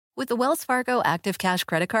With the Wells Fargo Active Cash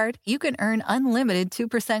Credit Card, you can earn unlimited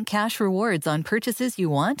 2% cash rewards on purchases you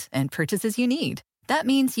want and purchases you need. That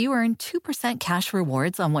means you earn 2% cash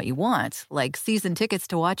rewards on what you want, like season tickets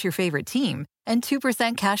to watch your favorite team, and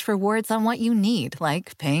 2% cash rewards on what you need,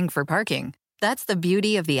 like paying for parking. That's the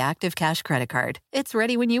beauty of the Active Cash Credit Card. It's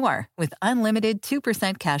ready when you are, with unlimited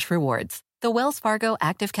 2% cash rewards. The Wells Fargo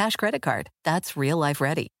Active Cash Credit Card. That's real life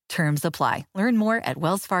ready. Terms apply. Learn more at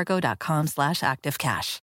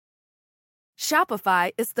wellsfargo.com/activecash.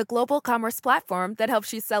 Shopify is the global commerce platform that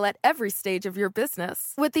helps you sell at every stage of your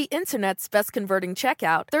business. With the internet's best converting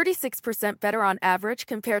checkout, 36% better on average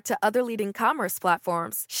compared to other leading commerce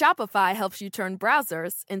platforms, Shopify helps you turn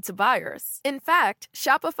browsers into buyers. In fact,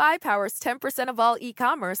 Shopify powers 10% of all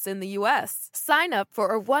e-commerce in the U.S. Sign up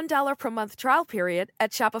for a $1 per month trial period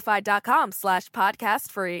at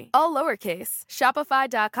shopify.com/podcastfree. All lowercase,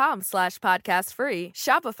 shopify.com/podcastfree,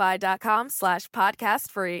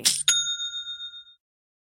 shopify.com/podcastfree.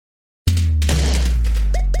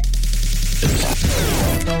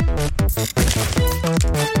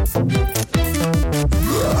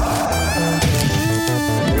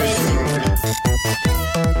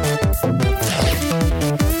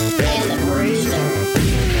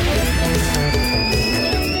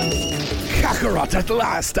 Kakarot, at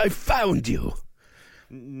last, I found you.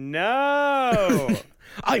 No.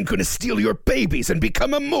 I'm gonna steal your babies and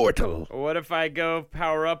become immortal. What if I go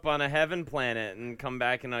power up on a heaven planet and come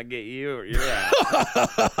back and I get you or your ass?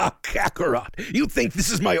 Kakarot, you think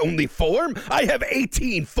this is my only form? I have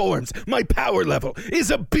 18 forms. My power level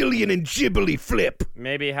is 1 billion in jibbly flip.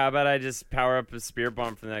 Maybe how about I just power up a spear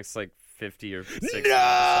bomb for the next 50 or 60 No!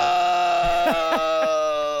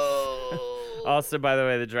 Also, by the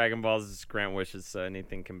way, the Dragon Balls just grant wishes, so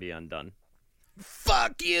anything can be undone.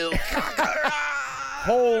 Fuck you, Kakarot!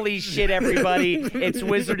 Holy shit, everybody. It's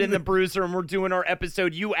Wizard and the Bruiser, and we're doing our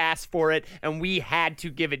episode. You asked for it, and we had to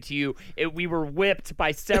give it to you. We were whipped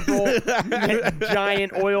by several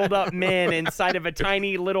giant oiled-up men inside of a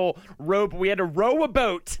tiny little rope. We had to row a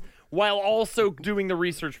boat while also doing the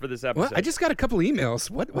research for this episode. Well, I just got a couple emails.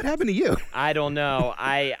 What happened to you? I don't know.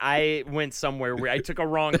 I went somewhere where I took a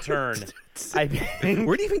wrong turn. I think.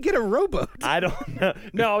 Where'd you even get a rowboat? I don't know.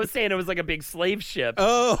 No, I was saying it was like a big slave ship.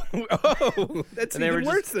 Oh, that's even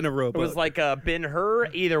worse than a rowboat. It was like a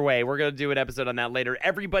Ben-Hur. Either way, we're going to do an episode on that later.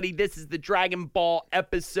 Everybody, this is the Dragon Ball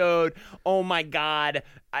episode. Oh my God.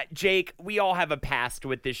 Jake, we all have a past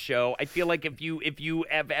with this show. I feel like if you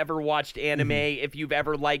have ever watched anime, if you've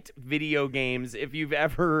ever liked video games, if you've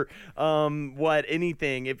ever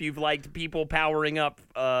anything, if you've liked people powering up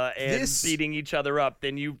and beating each other up,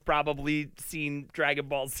 then you've probably seen Dragon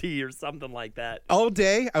Ball Z or something like that. All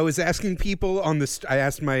day, I was asking people on the. I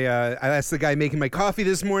asked the guy making my coffee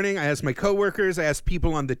this morning. I asked my coworkers. I asked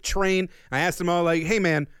people on the train. I asked them all, like, "Hey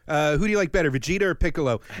man, who do you like better, Vegeta or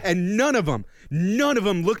Piccolo?" And none of them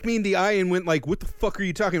looked me in the eye and went like, "What the fuck are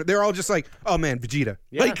you talking about?" They're all just like, "Oh man, Vegeta."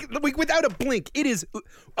 Yeah. Like without a blink. It is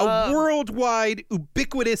a worldwide,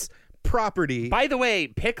 ubiquitous property. By the way,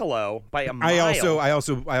 Piccolo by a mile. I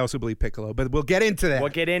also believe Piccolo, but we'll get into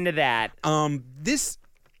that. This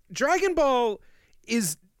Dragon Ball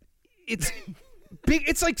it's big.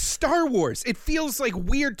 It's like Star Wars. It feels like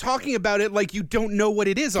weird talking about it like you don't know what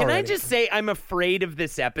it is already. Can I just say I'm afraid of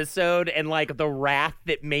this episode and like the wrath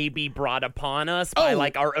that may be brought upon us by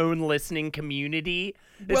like our own listening community.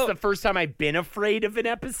 This is the first time I've been afraid of an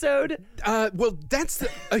episode. That's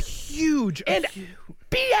a huge...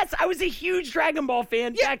 P.S. I was a huge Dragon Ball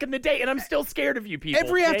fan back in the day, and I'm still scared of you people.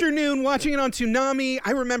 Every afternoon watching it on Toonami,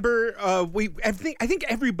 I remember I think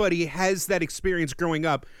everybody has that experience growing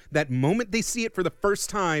up, that moment they see it for the first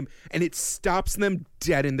time, and it stops them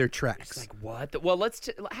dead in their tracks. It's like, what? Well,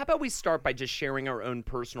 how about we start by just sharing our own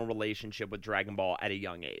personal relationship with Dragon Ball at a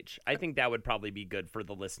young age? I think that would probably be good for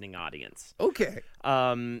the listening audience. Okay.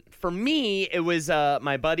 For me, it was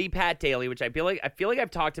my buddy Pat Daly, which I feel like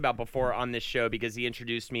I've talked about before on this show because he introduced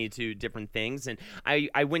me to different things, and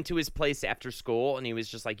I went to his place after school, and he was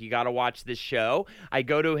just like, "You got to watch this show." I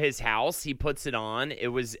go to his house, he puts it on. It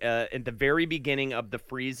was at the very beginning of the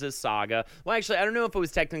Frieza saga. Well, actually, I don't know if it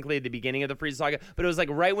was technically the beginning of the Frieza saga, but it was like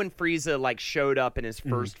right when Frieza like showed up in his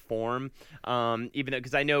first form. Even though,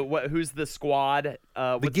 because I know who's the squad.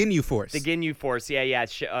 The Ginyu Force. The Ginyu Force, yeah,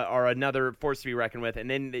 are another force to be reckoned with. And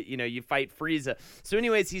then you fight Frieza. So,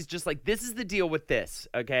 anyways, he's just like, "This is the deal with this."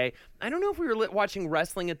 Okay, I don't know if we were watching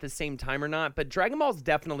wrestling at the same time or not, but Dragon Ball's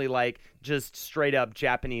definitely like just straight up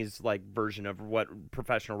Japanese like version of what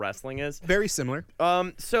professional wrestling is. Very similar.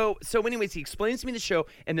 So anyways, he explains to me the show,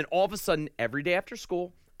 and then all of a sudden, every day after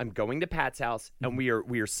school, I'm going to Pat's house, and we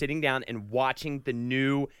are sitting down and watching the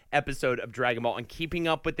new episode of Dragon Ball and keeping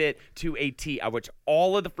up with it to a T. I watched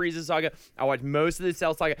all of the Frieza saga. I watched most of the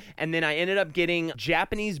Cell saga, and then I ended up getting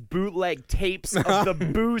Japanese bootleg tapes of the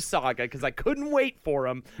Boo saga because I couldn't wait for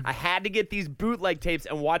them. I had to get these bootleg tapes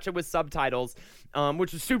and watch it with subtitles,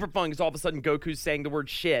 which was super fun because all of a sudden Goku's saying the word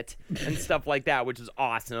shit and stuff like that, which was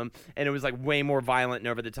awesome. And it was like way more violent and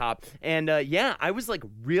over the top. And yeah, I was like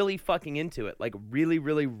really fucking into it, like really,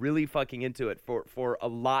 really, really fucking into it for a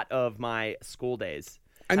lot of my school days.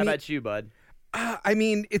 How about you, bud? I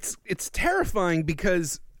mean, it's terrifying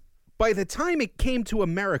because by the time it came to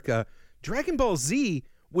America, Dragon Ball Z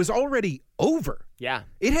was already over. Yeah.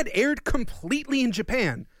 It had aired completely in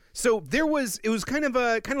Japan. So it was kind of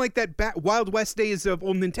like that Wild West days of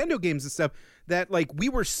old Nintendo games and stuff that like we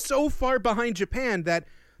were so far behind Japan that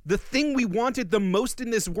the thing we wanted the most in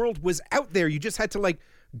this world was out there. You just had to like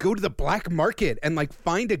go to the black market and like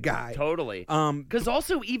find a guy. Totally. Because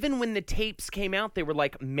also even when the tapes came out, they were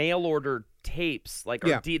like mail order tapes, like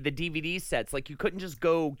the DVD sets. Like you couldn't just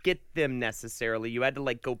go get them necessarily. You had to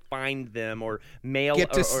like go find them or mail. You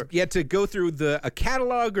had to go through a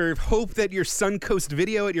catalog or hope that your Suncoast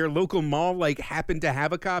Video at your local mall like happened to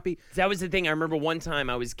have a copy. That was the thing. I remember one time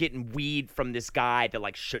I was getting weed from this guy that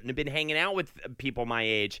like shouldn't have been hanging out with people my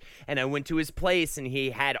age, and I went to his place and he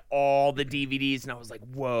had all the DVDs, and I was like,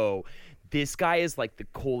 whoa, this guy is like the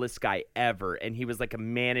coolest guy ever. And he was like a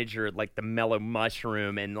manager at like the Mellow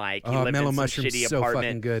Mushroom, and like he lived in some shitty apartment.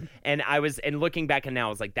 Fucking good. And looking back and now I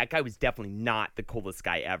was like, that guy was definitely not the coolest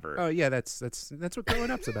guy ever. Oh yeah, that's what growing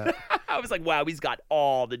up's about. I was like, wow, he's got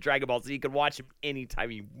all the Dragon Balls. He could watch him anytime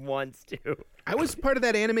he wants to. I was part of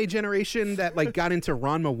that anime generation that like got into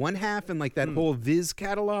Ranma 1/2 and like that whole Viz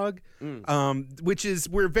catalog, which is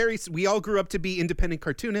we all grew up to be independent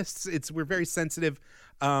cartoonists. We're very sensitive.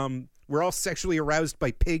 We're all sexually aroused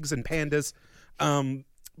by pigs and pandas.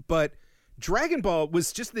 But Dragon Ball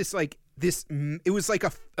was just it was like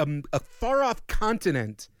a far off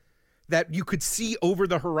continent that you could see over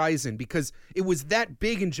the horizon because it was that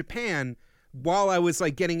big in Japan. While I was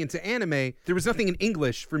like getting into anime, there was nothing in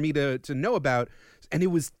English for me to know about. And it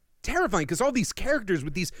was terrifying because all these characters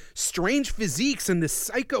with these strange physiques and this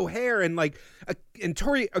psycho hair and like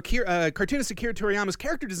cartoonist Akira Toriyama's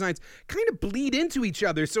character designs kind of bleed into each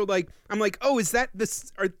other. So like I'm like, oh, is that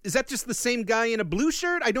just the same guy in a blue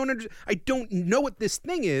shirt? I don't know what this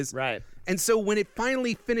thing is. Right. And so when it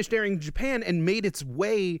finally finished airing in Japan and made its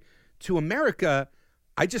way to America,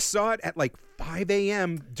 I just saw it at like 5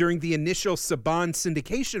 a.m. during the initial Saban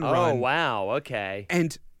syndication run. Oh wow, okay.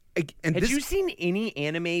 And had you seen any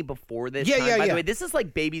anime before this? Yeah. By the way, this is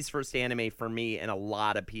like baby's first anime for me and a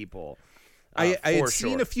lot of people. I had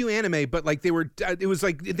seen a few anime, but like they were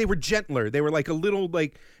gentler. They were like a little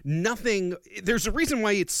like nothing. There's a reason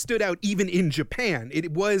why it stood out even in Japan.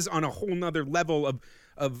 It was on a whole nother level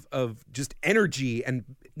of just energy and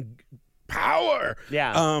power.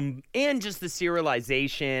 Yeah. And just the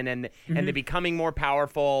serialization and the becoming more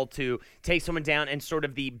powerful to take someone down and sort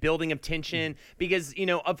of the building of tension because, you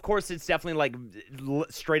know, of course it's definitely like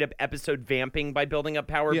straight up episode vamping by building up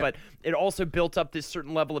power, but it also built up this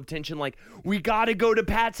certain level of tension like we got to go to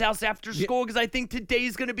Pat's house after school because I think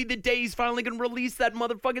today's going to be the day he's finally going to release that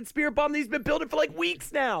motherfucking spirit bomb that he's been building for like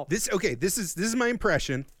weeks now. This is my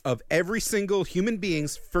impression of every single human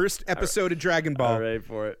being's first episode of Dragon Ball. All right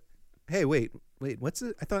for it. Hey, wait, what's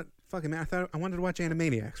it? I wanted to watch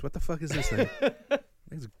Animaniacs. What the fuck is this thing?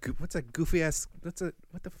 What's that goofy ass? What the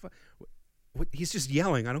fuck? What? He's just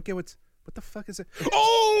yelling. I don't get what the fuck is it?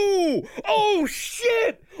 Oh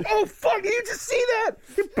shit! Oh fuck! Did you just see that?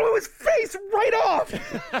 He blew his face right off.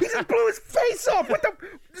 He just blew his face off. What the?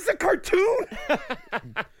 This is a cartoon.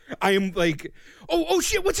 I am like, oh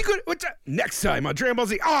shit! What's he good? What's that? Next time on Dragon Ball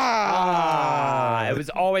Z? It was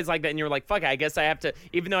always like that, and you were like, "Fuck! I guess I have to."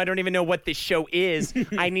 Even though I don't even know what this show is,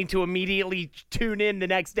 I need to immediately tune in the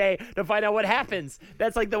next day to find out what happens.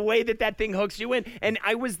 That's like the way that thing hooks you in. And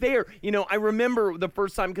I was there. You know, I remember the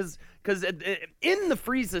first time because in the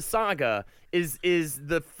Frieza saga is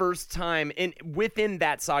the first time, and within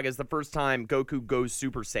that saga is the first time Goku goes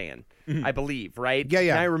Super Saiyan, I believe, right? Yeah.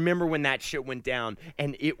 And I remember when that shit went down,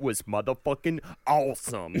 and it was motherfucking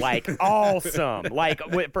awesome. Like, awesome. Like,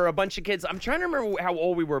 for a bunch of kids, I'm trying to remember how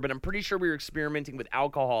old we were, but I'm pretty sure we were experimenting with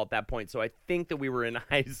alcohol at that point, so I think that we were in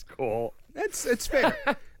high school. It's fair.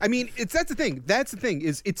 I mean, that's the thing. That's the thing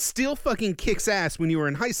is it still fucking kicks ass when you were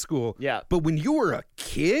in high school. Yeah. But when you were a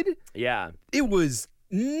kid, it was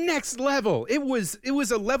next level. It was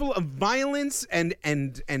a level of violence and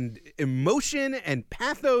emotion and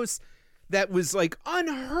pathos that was like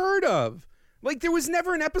unheard of. Like there was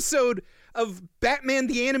never an episode of Batman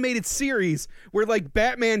the Animated Series, where like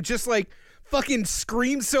Batman just like fucking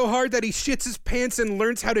screams so hard that he shits his pants and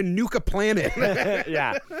learns how to nuke a planet.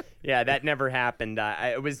 Yeah, that never happened.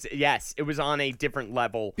 It was on a different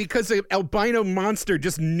level because an albino monster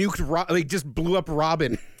just nuked, just blew up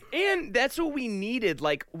Robin. And that's what we needed.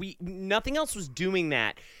 Like, nothing else was doing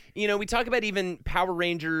that. You know, we talk about even Power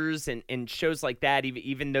Rangers and shows like that,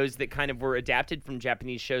 even those that kind of were adapted from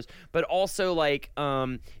Japanese shows, but also like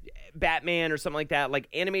Batman or something like that, like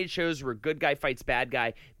animated shows where good guy fights bad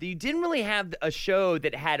guy. You didn't really have a show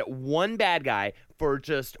that had one bad guy for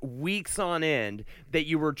just weeks on end that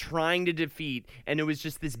you were trying to defeat, and it was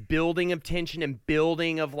just this building of tension and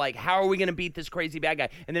building of like, how are we going to beat this crazy bad guy?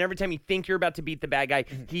 And then every time you think you're about to beat the bad guy,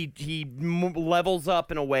 he levels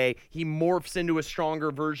up in a way, he morphs into a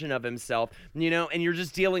stronger version of himself, you know, and you're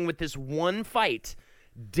just dealing with this one fight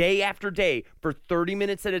day after day for 30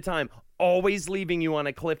 minutes at a time, always leaving you on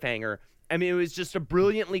a cliffhanger. I mean, it was just a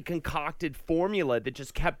brilliantly concocted formula that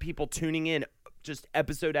just kept people tuning in just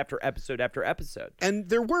episode after episode after episode. And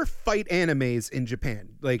there were fight animes in Japan.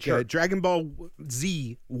 Like Dragon Ball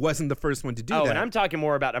Z wasn't the first one to do that. Oh, and I'm talking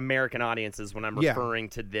more about American audiences when I'm referring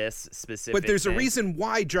to this specific But there's thing. a reason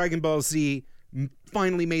why Dragon Ball Z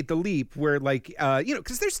finally made the leap where like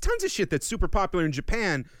because there's tons of shit that's super popular in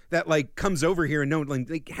Japan that like comes over here and no, like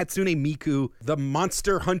Hatsune Miku, the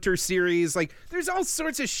Monster Hunter series, like there's all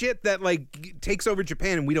sorts of shit that like takes over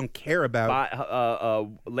Japan and we don't care about.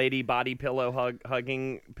 Lady body pillow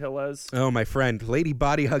hugging pillows. Oh, my friend, lady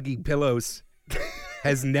body hugging pillows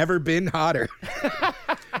has never been hotter.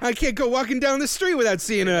 I can't go walking down the street without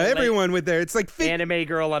seeing everyone with there. It's like anime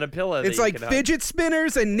girl on a pillow. It's like fidget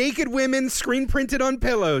spinners and naked women screen printed on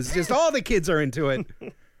pillows. Just all the kids are into it.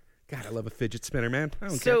 God, I love a fidget spinner, man. I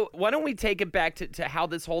don't care. Why don't we take it back to how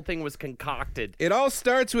this whole thing was concocted? It all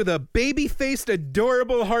starts with a baby-faced,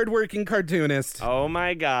 adorable, hardworking cartoonist. Oh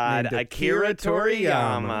my God, Akira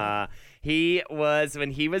Toriyama.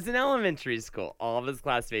 When he was in elementary school, all of his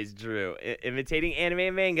classmates drew, imitating anime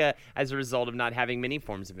and manga as a result of not having many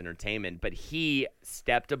forms of entertainment. But he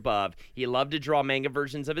stepped above. He loved to draw manga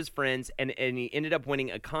versions of his friends, and he ended up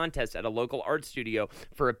winning a contest at a local art studio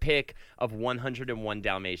for a pick of 101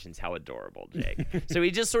 Dalmatians. How adorable, Jake. So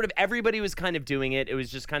he just sort of, everybody was kind of doing it. It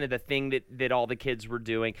was just kind of the thing that all the kids were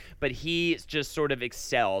doing. But he just sort of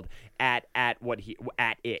excelled at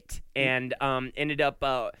it, and ended up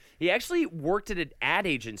he actually worked at an ad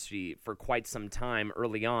agency for quite some time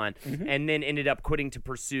early on, and then ended up quitting to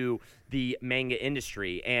pursue the manga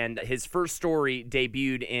industry. And his first story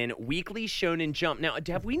debuted in Weekly Shonen Jump. Now,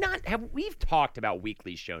 we've talked about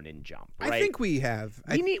Weekly Shonen Jump, right? I think we have.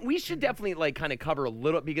 We should definitely like kind of cover a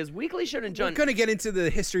little, because Weekly Shonen Jump. We're going to get into the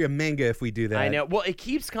history of manga if we do that. I know. Well, it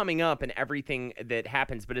keeps coming up in everything that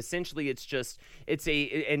happens, but essentially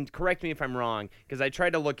and correct me if I'm wrong, because I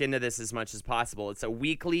tried to look into this as much as possible. It's a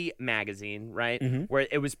weekly magazine, right? Where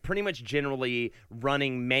it was pretty much generally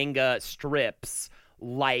running manga strips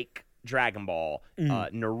like Dragon Ball,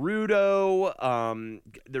 Naruto.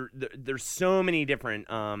 There's so many different.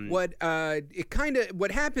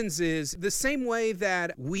 What happens is the same way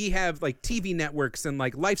that we have like TV networks and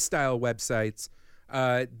like lifestyle websites.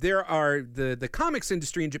 There are the comics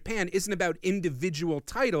industry in Japan isn't about individual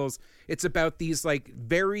titles. It's about these like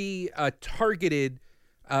very targeted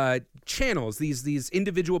channels, these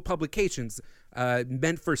individual publications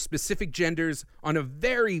meant for specific genders on a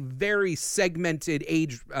very, very segmented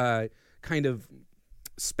age kind of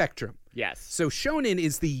spectrum. Yes. So Shonen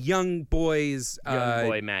is the young boys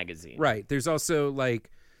boy magazine. Right. There's also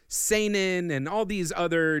like seinen and all these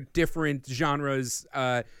other different genres.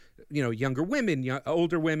 Younger women,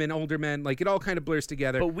 older men, like it all kind of blurs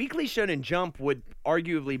together. But Weekly Shonen Jump would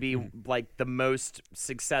arguably be like the most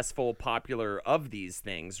successful, popular of these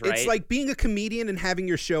things, right? It's like being a comedian and having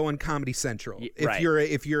your show on Comedy Central.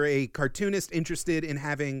 If you're a cartoonist interested in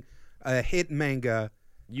having a hit manga,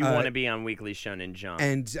 you want to be on Weekly Shonen Jump.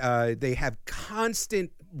 And they have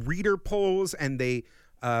constant reader polls, and they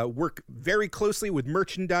work very closely with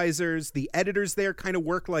merchandisers. The editors there kind of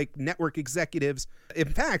work like network executives. In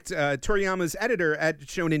fact, Toriyama's editor at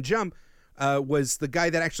Shonen Jump was the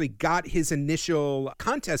guy that actually got his initial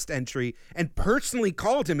contest entry and personally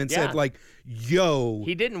called him and said, like, yo.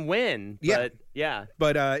 He didn't win, but yeah.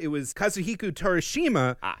 But it was Kazuhiko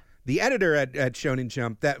Torishima, the editor at Shonen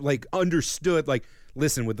Jump, that like understood, like,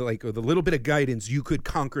 listen, with a little bit of guidance, you could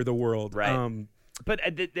conquer the world. Right. But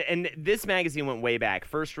and this magazine went way back.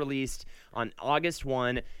 First released on August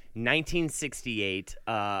 1, 1968,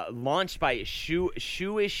 launched by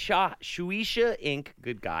Shueisha Inc.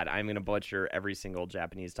 Good God, I'm going to butcher every single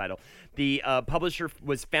Japanese title. The publisher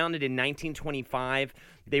was founded in 1925.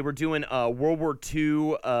 They were doing World War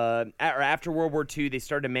II, or after World War II, they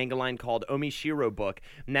started a manga line called Omishiro Book,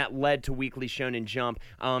 and that led to Weekly Shonen Jump.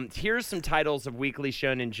 Here's some titles of Weekly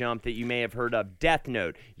Shonen Jump that you may have heard of. Death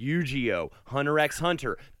Note, Yu-Gi-Oh!, Hunter x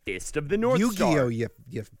Hunter, Fist of the North Yu-Gi-Oh, Star. you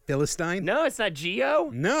Philistine. No, it's not Geo.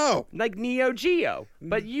 No. Like Neo Geo,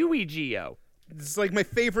 but Yu-Gi-Oh. It's like my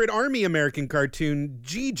favorite Army American cartoon,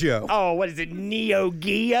 G-Joe. Oh, what is it, Neo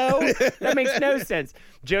Geo? That makes no sense.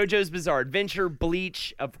 JoJo's Bizarre Adventure,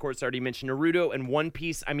 Bleach, of course, I already mentioned Naruto, and One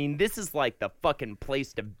Piece. I mean, this is like the fucking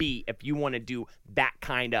place to be if you want to do that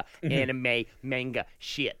kind of anime manga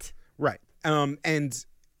shit. Right. And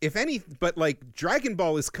if any, but like Dragon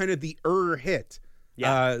Ball is kind of the hit.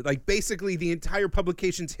 Yeah. Like basically the entire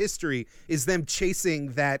publication's history is them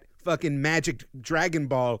chasing that fucking magic Dragon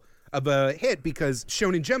Ball of a hit, because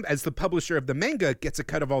Shonen Jump, as the publisher of the manga, gets a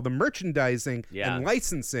cut of all the merchandising and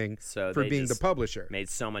licensing for being the publisher. Made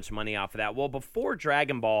so much money off of that. Well, before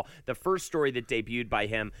Dragon Ball, the first story that debuted by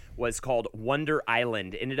him was called Wonder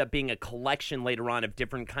Island. Ended up being a collection later on of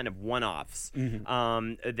different kind of one-offs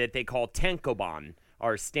that they call Tenkoban,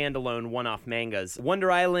 or standalone one-off mangas. Wonder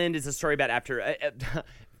Island is a story about after...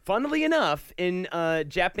 Funnily enough, in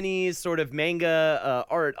Japanese sort of manga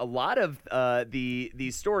art, a lot of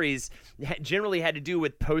these stories generally had to do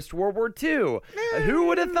with post-World War II. Who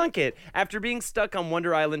would have thunk it? After being stuck on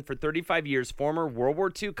Wonder Island for 35 years, former World War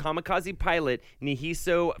II kamikaze pilot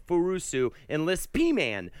Nihiso Furusu enlists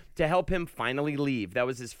P-Man to help him finally leave. That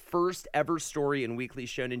was his first ever story in Weekly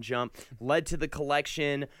Shonen Jump. Led to the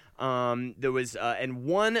collection. There was and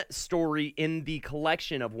one story in the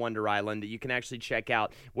collection of Wonder Island that you can actually check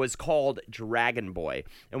out was called Dragon Boy,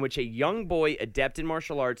 in which a young boy adept in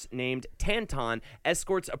martial arts named Tanton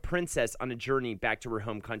escorts a princess on a journey back to her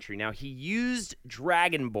home country. Now, he used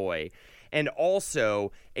Dragon Boy and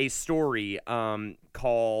also a story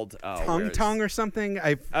called Tong Tong or something.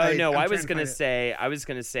 I was gonna say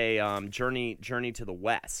Journey to the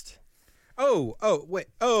West. Wait.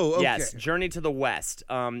 Okay. Yes, Journey to the West.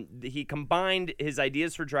 He combined his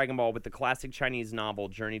ideas for Dragon Ball with the classic Chinese novel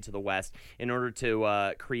Journey to the West in order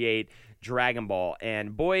to create Dragon Ball.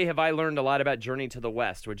 And boy, have I learned a lot about Journey to the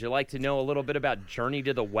West. Would you like to know a little bit about Journey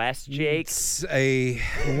to the West, Jake? It's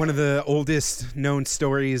one of the oldest known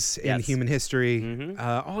stories in human history.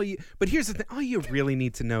 But here's the thing. All you really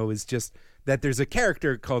need to know is just that there's a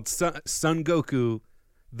character called Son Goku,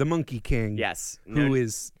 the Monkey King. Yes. Who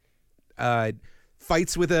is...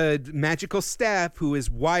 fights with a magical staff, who is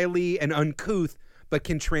wily and uncouth, but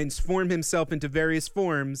can transform himself into various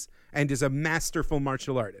forms and is a masterful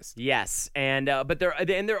martial artist. Yes, and but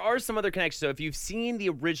there are some other connections. So if you've seen the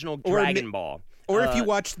original Dragon Ball, or if you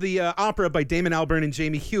watched the opera by Damon Albarn and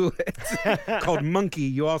Jamie Hewlett called Monkey,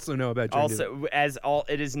 you also know about Journey.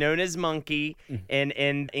 It is known as Monkey in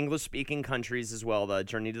English-speaking countries as well. The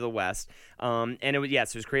Journey to the West, and it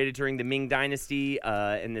was created during the Ming Dynasty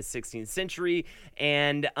in the 16th century,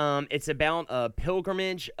 and it's about a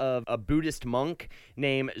pilgrimage of a Buddhist monk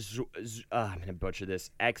named I'm gonna butcher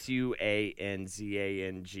this, Xuanzang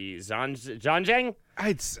Zhanzang.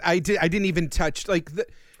 I didn't even touch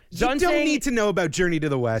You don't need to know about Journey to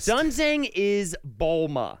the West. Zhanzang is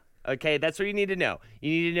Bulma. Okay, that's what you need to know.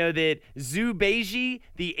 You need to know that Zhu Beiji,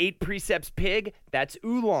 the 8 Precepts pig, that's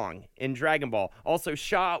Oolong in Dragon Ball. Also,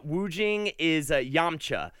 Sha Wujing is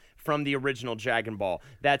Yamcha from the original Dragon Ball.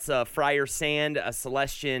 That's Friar Sand, a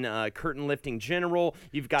Celestian curtain-lifting general.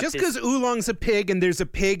 You've got just because Oolong's a pig and there's a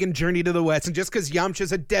pig in Journey to the West, and just because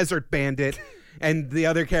Yamcha's a desert bandit and the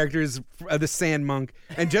other characters are the Sand Monk,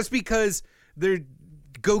 and just because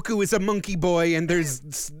Goku is a monkey boy, and there's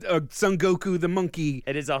Son Goku the monkey.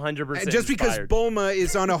 It is 100% just because inspired. Bulma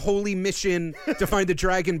is on a holy mission to find the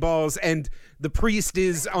Dragon Balls, and the priest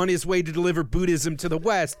is on his way to deliver Buddhism to the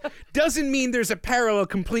West, doesn't mean there's a parallel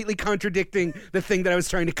completely contradicting the thing that I was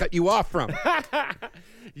trying to cut you off from.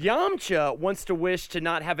 Yamcha wants to wish to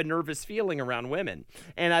not have a nervous feeling around women.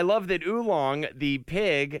 And I love that Oolong, the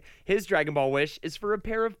pig, his Dragon Ball wish is for a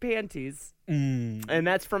pair of panties. And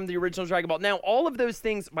that's from the original Dragon Ball. Now, all of those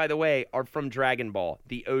things, by the way, are from Dragon Ball,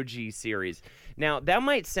 the OG series. Now, that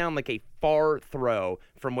might sound like a far throw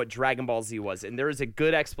from what Dragon Ball Z was, and there is a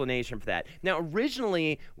good explanation for that. Now,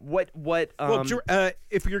 originally,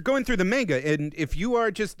 if you're going through the manga, and if you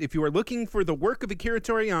are looking for the work of Akira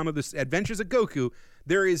Toriyama, the Adventures of Goku,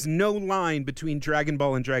 there is no line between Dragon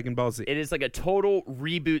Ball and Dragon Ball Z. It is like a total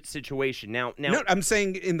reboot situation. Now, no, I'm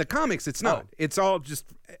saying in the comics, it's not. It's all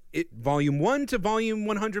just volume 1 to volume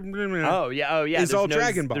 100. Oh yeah. It's all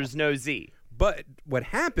Dragon Ball. There's no Z. But what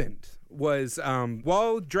happened was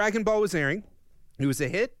while Dragon Ball was airing, it was a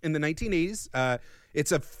hit in the 1980s.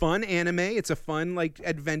 It's a fun anime. It's a fun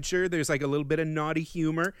adventure. There's a little bit of naughty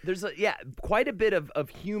humor. There's quite a bit of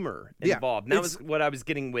humor involved. And that was what I was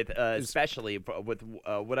getting with, especially with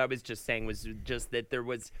what I was just saying was just that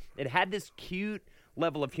it had this cute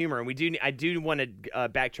level of humor, and I do want to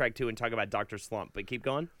backtrack too and talk about Dr. Slump, but keep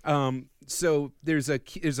going. So there's a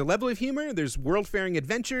level of humor. There's world-faring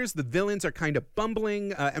adventures. The villains are kind of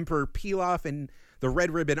bumbling. Emperor Pilaf and the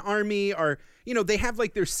Red Ribbon Army are, they have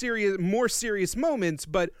their more serious moments,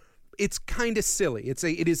 but it's kind of silly.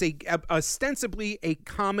 It is ostensibly a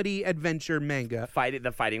comedy adventure manga.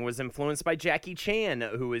 The fighting was influenced by Jackie Chan,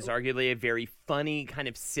 who is arguably a very funny, kind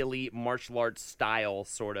of silly martial arts style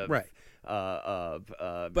sort of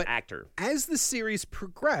actor. As the series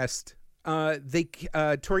progressed,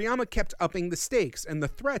 Toriyama kept upping the stakes, and the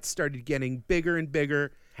threats started getting bigger and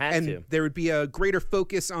bigger. There would be a greater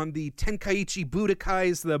focus on the Tenkaichi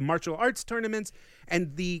Budokais, the martial arts tournaments,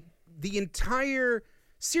 and the entire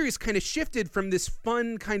series kind of shifted from this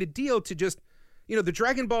fun kind of deal to just, the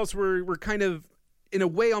Dragon Balls were kind of, in a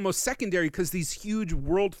way, almost secondary because these huge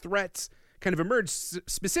world threats kind of emerged,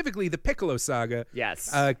 specifically the Piccolo saga.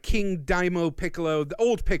 Yes. King Daimo Piccolo, the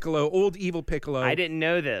old evil Piccolo. I didn't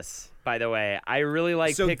know this, by the way. I really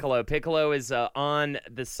like Piccolo. Piccolo is on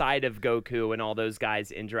the side of Goku and all those guys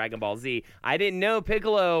in Dragon Ball Z. I didn't know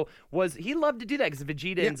Piccolo he loved to do that because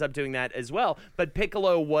Vegeta ends up doing that as well. But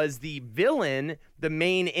Piccolo was the villain, the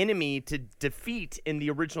main enemy to defeat in the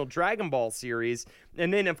original Dragon Ball series,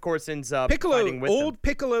 and then of course ends up fighting with them.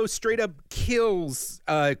 Piccolo straight up kills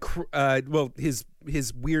his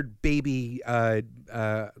weird baby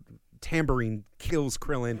tambourine kills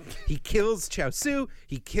Krillin. He kills Chaozu.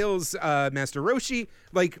 He kills Master Roshi.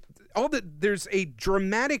 There's a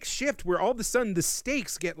dramatic shift where all of a sudden the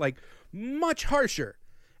stakes get much harsher.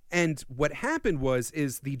 And what happened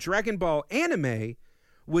is the Dragon Ball anime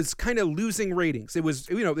was kind of losing ratings. It was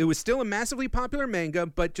still a massively popular manga,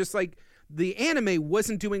 but just the anime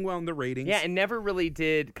wasn't doing well in the ratings. Yeah, it never really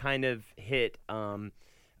did kind of hit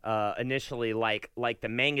initially like the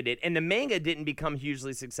manga did. And the manga didn't become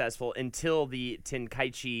hugely successful until the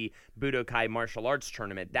Tenkaichi Budokai martial arts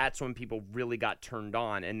tournament. That's when people really got turned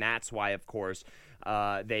on, and that's why, of course,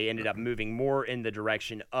 they ended up moving more in the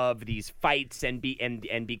direction of these fights and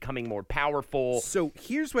becoming more powerful. So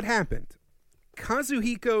here's what happened.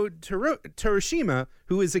 Kazuhiko Toroshima,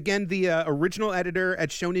 who is again the original editor at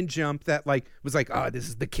Shonen Jump, that was this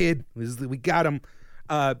is the kid. We got him.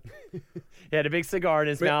 He had a big cigar in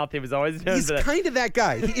his mouth. He was always known for that. He's kind of that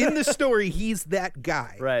guy. In the story, he's that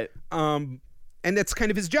guy. Right. And that's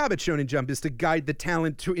kind of his job at Shonen Jump, is to guide the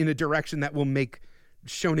talent in a direction that will make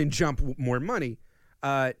Shonen Jump more money.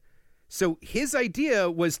 So his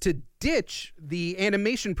idea was to ditch the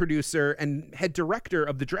animation producer and head director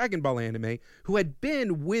of the Dragon Ball anime, who had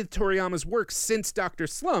been with Toriyama's work since Dr.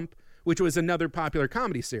 Slump, which was another popular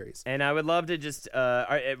comedy series. And I would love to just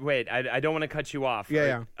wait. I don't want to cut you off.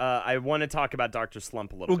 Yeah. I want to talk about Dr.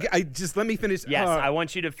 Slump a little bit. Let me finish. Yes, I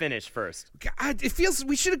want you to finish first. God, it feels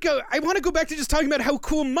we should go. I want to go back to just talking about how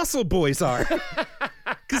cool muscle boys are,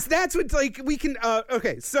 because that's what we can.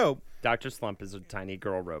 Okay, so Dr. Slump is a tiny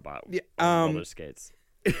girl robot with um, roller skates.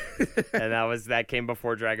 And that came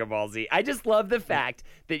before Dragon Ball Z. I just love the fact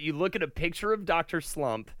that you look at a picture of Dr.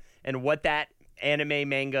 Slump and what that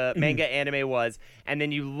manga anime was, and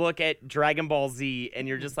then you look at Dragon Ball Z and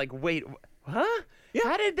you're just like, wait, huh? Yeah.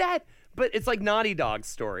 How did that? But it's like Naughty Dog's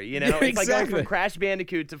story, It's exactly. like going from Crash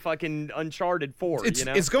Bandicoot to fucking Uncharted 4,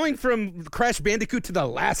 It's going from Crash Bandicoot to The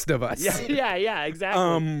Last of Us. Yeah,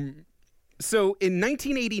 exactly. So in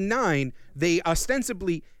 1989, they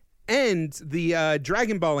ostensibly end the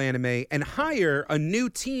Dragon Ball anime and hire a new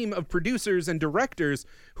team of producers and directors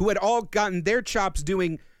who had all gotten their chops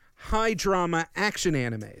doing high drama action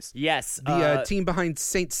animes. Yes. The team behind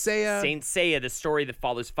Saint Seiya. Saint Seiya, the story that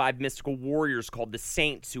follows 5 mystical warriors called the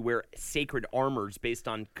Saints who wear sacred armors based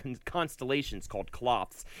on constellations called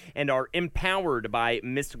cloths and are empowered by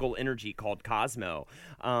mystical energy called Cosmo.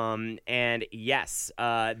 And yes,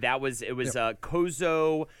 it was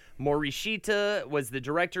Kozo Morishita was the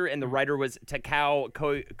director, and the writer was Takao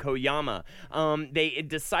Koyama. They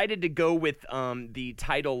decided to go with the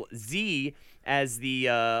title Z as the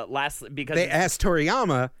last because they asked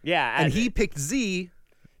Toriyama, and he picked Z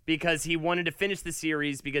because he wanted to finish the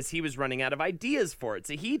series because he was running out of ideas for it.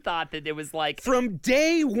 So he thought that it was like from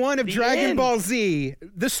day one of Dragon Ball Z.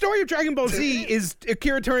 The story of Dragon Ball Z is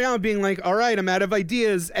Akira Toriyama being like, "All right, I'm out of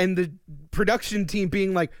ideas," and the production team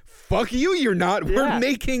being like, "Fuck you, you're not. We're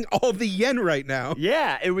making all the yen right now."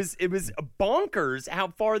 Yeah, it was bonkers how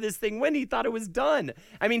far this thing went. He thought it was done.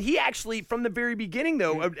 I mean, he actually, from the very beginning,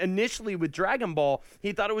 though, initially with Dragon Ball,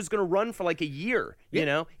 he thought it was going to run for like a year. You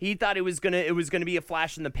know, he thought it was gonna be a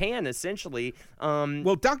flash in the pan, essentially.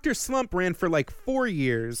 Well, Dr. Slump ran for like 4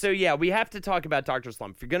 years. So yeah, we have to talk about Dr.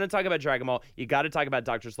 Slump. If you're gonna talk about Dragon Ball, you got to talk about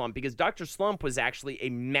Dr. Slump because Dr. Slump was actually a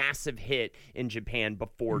massive hit in Japan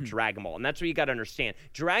before Dragon Ball, and that's what you got to understand.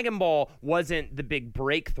 Dragon Ball wasn't the big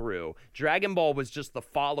breakthrough. Dragon Ball was just the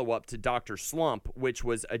follow-up to Dr. Slump, which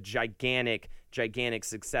was a gigantic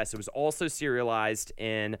success. It was also serialized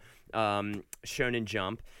in Shonen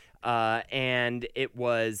Jump. And it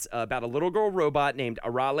was about a little girl robot named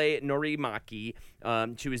Arale Norimaki.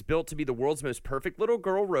 She was built to be the world's most perfect little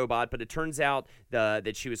girl robot, but it turns out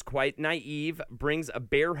that she was quite naive, brings a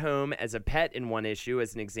bear home as a pet in one issue,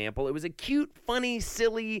 as an example. It was a cute, funny,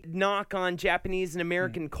 silly knock on Japanese and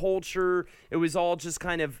American culture. It was all just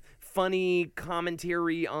kind of funny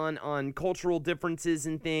commentary on cultural differences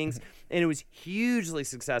and things, and it was hugely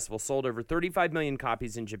successful, sold over 35 million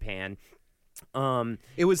copies in Japan.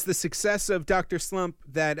 It was the success of Dr. Slump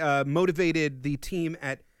that motivated the team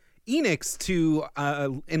at Enix to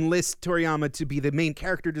enlist Toriyama to be the main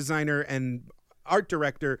character designer and art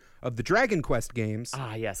director of the Dragon Quest games.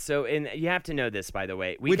 Ah, yes. So, and you have to know this, by the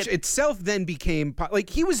way. Which itself then became...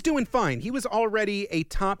 he was doing fine. He was already a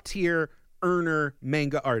top-tier earner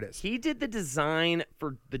manga artist. He did the design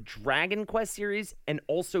for the Dragon Quest series and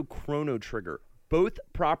also Chrono Trigger. Both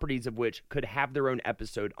properties of which could have their own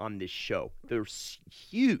episode on this show. They're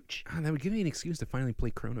huge. Oh, that would give me an excuse to finally play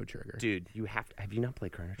Chrono Trigger. Dude, you have to. Have you not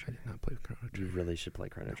played Chrono Trigger? I did not play Chrono Trigger. You really should play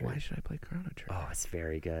Chrono Trigger. Why should I play Chrono Trigger? Oh, it's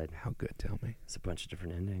very good. How good? Tell me. It's a bunch of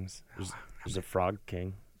different endings. There's a Frog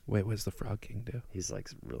King. Wait, what does the Frog King do? He's like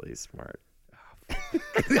really smart.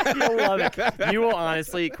 You'll love it. You will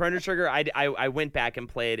honestly. Chrono Trigger, I went back and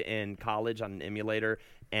played in college on an emulator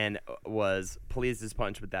and was pleased as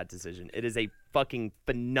punch with that decision. It is a fucking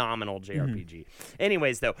phenomenal JRPG.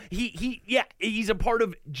 Anyways, though, he's a part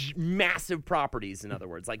of massive properties, in other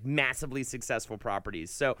words, like massively successful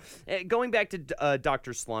properties. So going back to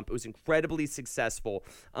Dr. Slump, it was incredibly successful,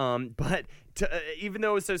 but even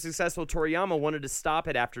though it was so successful, Toriyama wanted to stop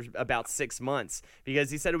it after about 6 months because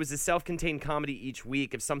he said it was a self-contained comedy each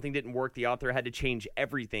week. If something didn't work, the author had to change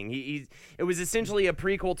everything. It was essentially a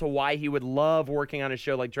prequel to why he would love working on a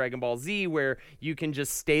show like Dragon Ball Z, where you can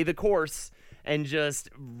just stay the course and just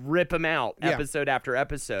rip them out episode after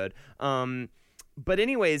episode. But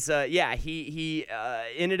anyways, he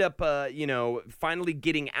ended up, finally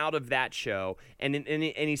getting out of that show, and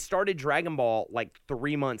he started Dragon Ball like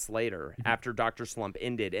 3 months later after Dr. Slump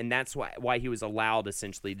ended, and that's why he was allowed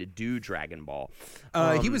essentially to do Dragon Ball.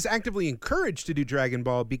 He was actively encouraged to do Dragon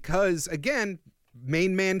Ball because, again,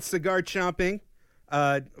 main man cigar chomping.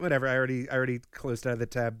 Whatever, I already closed out of the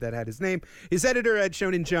tab that had his name. His editor at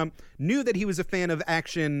Shonen Jump knew that he was a fan of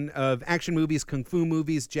action movies, kung fu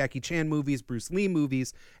movies, Jackie Chan movies, Bruce Lee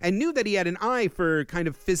movies, and knew that he had an eye for kind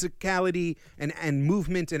of physicality and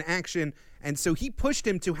movement and action. And so he pushed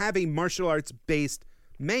him to have a martial arts based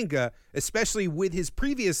manga, especially with his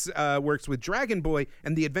previous works with Dragon Boy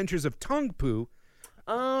and The Adventures of Tong Poo.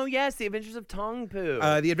 Oh yes, The Adventures of Tong Poo.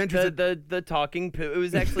 The Talking Poo. It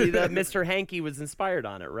was actually the Mr. Hanky was inspired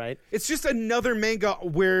on it, right? It's just another manga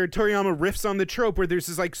where Toriyama riffs on the trope where there's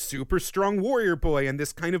this like super strong warrior boy and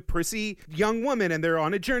this kind of prissy young woman, and they're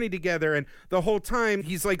on a journey together, and the whole time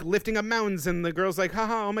he's like lifting up mountains, and the girl's like,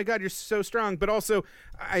 haha, oh my god, you're so strong, but also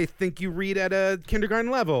I think you read at a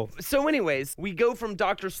kindergarten level. So anyways, we go from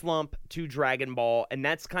Dr. Slump to Dragon Ball, and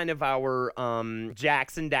that's kind of our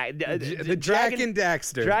Jax and the Jack and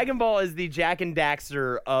Daxter. Dragon Ball is the Jack and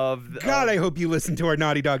Daxter of God, I hope you listen to our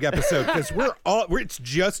Naughty Dog episode, because it's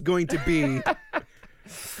just going to be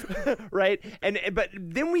right. But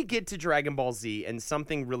then we get to Dragon Ball Z, and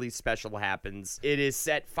something really special happens. It is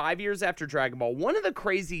set 5 years after Dragon Ball. One of the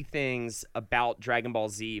crazy things about Dragon Ball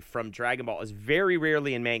Z from Dragon Ball is very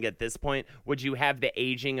rarely in manga at this point would you have the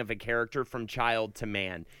aging of a character from child to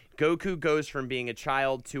man. Goku goes from being a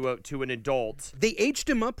child to an adult. They aged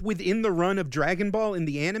him up within the run of Dragon Ball in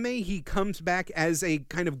the anime. He comes back as a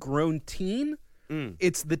kind of grown teen.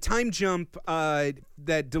 It's the time jump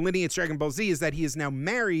that delineates Dragon Ball Z is that he is now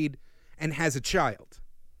married and has a child.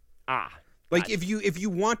 Like gotcha. if you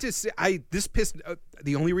want to see,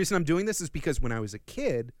 the only reason I'm doing this is because when I was a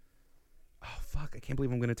kid, oh fuck, I can't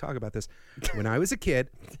believe I'm going to talk about this. When I was a kid,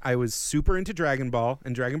 I was super into Dragon Ball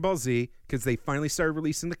and Dragon Ball Z because they finally started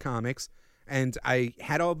releasing the comics, and I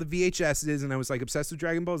had all the VHSs and I was like obsessed with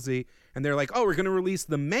Dragon Ball Z, and they're like, oh, we're going to release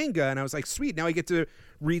the manga, and I was like, sweet, now I get to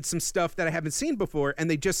read some stuff that I haven't seen before, and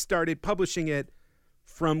they just started publishing it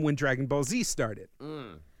from when Dragon Ball Z started.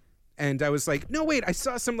 And I was like, no, wait, I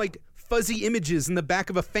saw some like fuzzy images in the back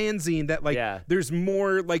of a fanzine that like there's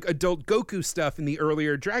more like adult Goku stuff in the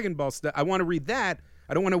earlier Dragon Ball stuff. I want to read that.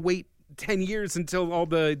 I don't want to wait 10 years until all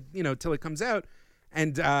the, till it comes out.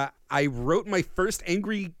 And I wrote my first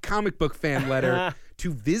angry comic book fan letter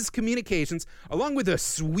to Viz Communications, along with a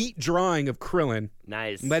sweet drawing of Krillin.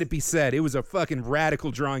 Nice. Let it be said, it was a fucking radical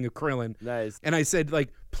drawing of Krillin. Nice. And I said, like,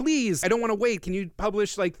 please, I don't want to wait. Can you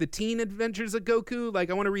publish, like, the teen adventures of Goku? Like,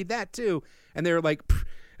 I want to read that, too. And they were like,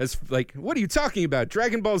 what are you talking about?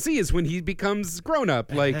 Dragon Ball Z is when he becomes grown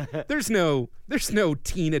up. Like, there's no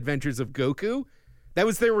teen adventures of Goku. That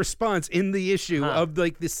was their response in the issue of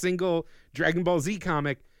like this single Dragon Ball Z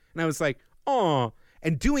comic. And I was like, oh.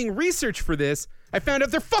 And doing research for this, I found out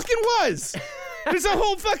there fucking was. There's a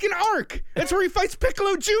whole fucking arc. That's where he fights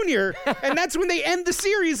Piccolo Jr. And that's when they end the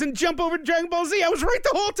series and jump over to Dragon Ball Z. I was right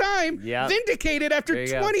the whole time. Yeah. Vindicated after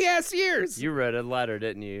 20-ass years. You wrote a letter,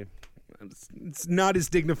 didn't you? It's not as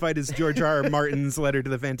dignified as George R. R. Martin's letter to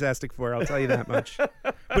the Fantastic Four, I'll tell you that much.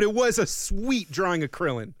 But it was a sweet drawing of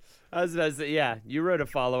Krillin. I was about to say, yeah, you wrote a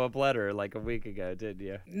follow-up letter like a week ago, didn't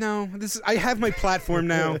you? No, I have my platform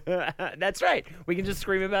now. That's right. We can just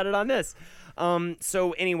scream about it on this.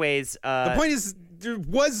 So anyways... the point is, there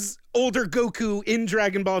was older Goku in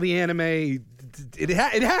Dragon Ball the anime. It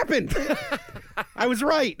happened. I was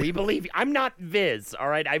right. We believe you. I'm not Viz, all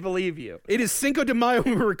right? I believe you. It is Cinco de Mayo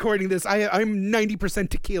when we're recording this. I'm 90%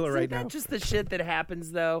 tequila right now. Isn't that just the shit that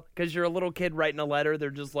happens, though? Because you're a little kid writing a letter. They're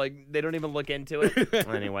just like, they don't even look into it.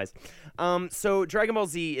 Anyways. So Dragon Ball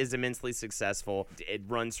Z is immensely successful. It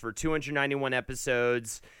runs for 291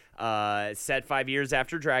 episodes. Set 5 years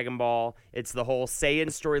after Dragon Ball. It's the whole Saiyan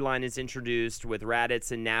storyline is introduced with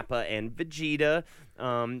Raditz and Nappa and Vegeta.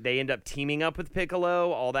 They end up teaming up with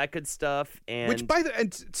Piccolo, all that good stuff. And which,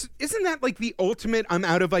 isn't that like the ultimate I'm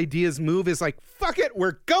out of ideas move? Is like, fuck it,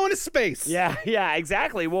 we're going to space. Yeah,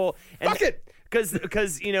 exactly. Well, fuck it.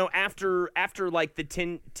 Because after like the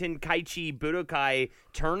Tenkaichi Budokai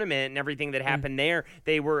tournament and everything that happened there,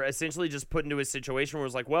 they were essentially just put into a situation where it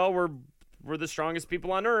was like, well, we're the strongest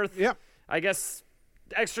people on Earth. Yeah. I guess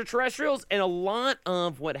extraterrestrials. And a lot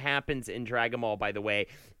of what happens in Dragon Ball, by the way,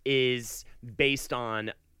 is based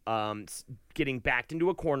on getting backed into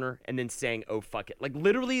a corner and then saying, oh, fuck it. Like,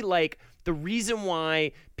 literally, like, the reason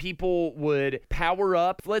why people would power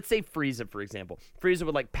up, let's say Frieza, for example. Frieza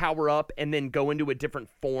would, like, power up and then go into a different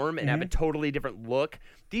form and have a totally different look.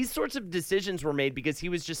 These sorts of decisions were made because he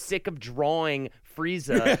was just sick of drawing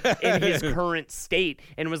Frieza in his current state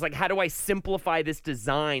and was like, how do I simplify this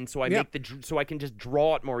design so I so I can just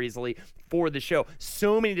draw it more easily for the show?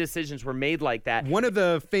 So many decisions were made like that. One of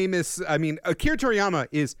the famous, Akira Toriyama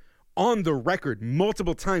is on the record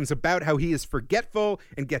multiple times about how he is forgetful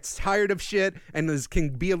and gets tired of shit and can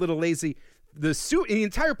be a little lazy. The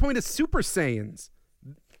entire point of Super Saiyans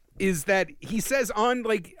is that he says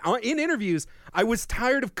in interviews, I was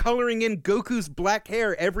tired of coloring in Goku's black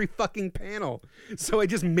hair every fucking panel, so I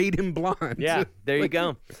just made him blonde. Yeah, there you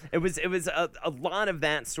go. It was a lot of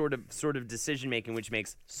that sort of decision making, which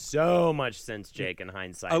makes so much sense, Jake, in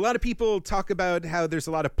hindsight. A lot of people talk about how there's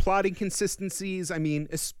a lot of plotting consistencies. I mean,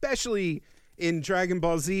 especially in Dragon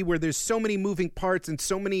Ball Z, where there's so many moving parts and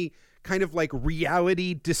so many kind of like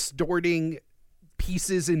reality distorting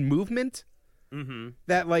pieces in movement. Mm-hmm.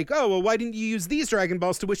 That like, oh, well, why didn't you use these Dragon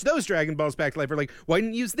Balls to wish those Dragon Balls back to life? Or like, why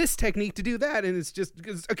didn't you use this technique to do that? And it's just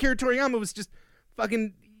because Akira Toriyama was just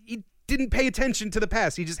fucking, he didn't pay attention to the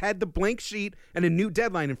past. He just had the blank sheet and a new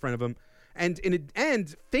deadline in front of him.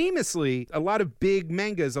 And famously, a lot of big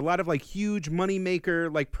mangas, a lot of like huge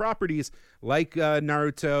moneymaker like properties like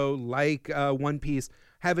Naruto, like One Piece,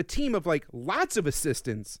 have a team of like lots of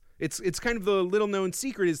assistants. It's kind of the little known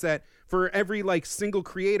secret is that for every like single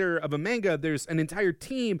creator of a manga, there's an entire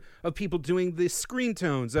team of people doing the screen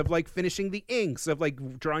tones, of like finishing the inks, of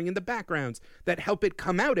like drawing in the backgrounds that help it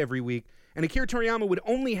come out every week. And Akira Toriyama would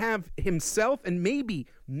only have himself and maybe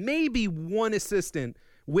one assistant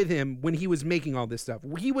with him when he was making all this stuff.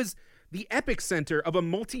 He was the epicenter of a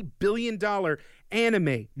multi-billion-dollar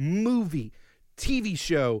anime, movie, TV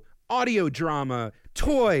show, audio drama,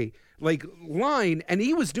 toy, line, and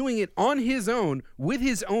he was doing it on his own with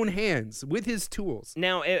his own hands, with his tools.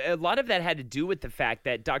 Now, a lot of that had to do with the fact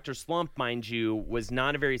that Dr. Slump, mind you, was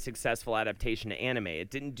not a very successful adaptation to anime. It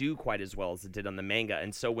didn't do quite as well as it did on the manga.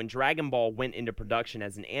 And so when Dragon Ball went into production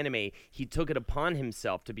as an anime, he took it upon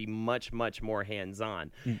himself to be much, much more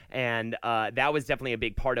hands-on. And that was definitely a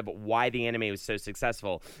big part of why the anime was so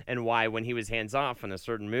successful, and why when he was hands-off in a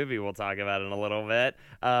certain movie we'll talk about in a little bit,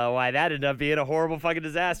 why that ended up being a horrible fucking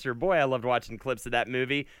disaster. Boy, I loved watching clips of that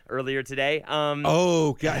movie earlier today.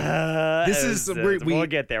 Oh, God. We'll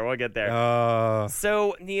get there. We'll get there.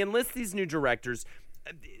 So he enlists these new directors.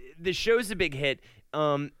 The show's a big hit.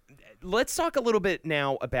 Let's talk a little bit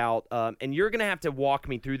now about, and you're going to have to walk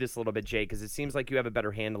me through this a little bit, Jay, because it seems like you have a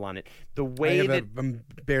better handle on it. The way I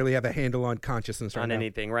barely have a handle on consciousness right now.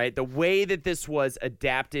 Anything, right? The way that this was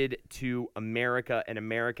adapted to America and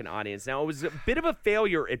American audience. Now, it was a bit of a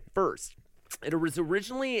failure at first. It was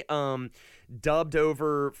originally dubbed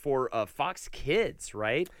over for Fox Kids,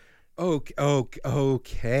 right?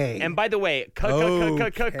 Okay. And by the way, crossover,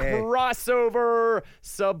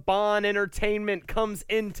 Saban Entertainment comes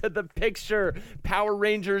into the picture. Power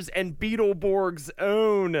Rangers and Beetleborg's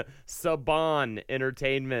own Saban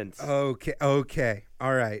Entertainment. Okay.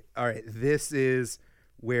 All right. This is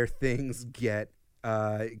where things get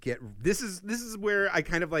this is where I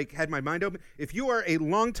kind of like had my mind open. If you are a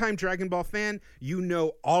longtime Dragon Ball fan, you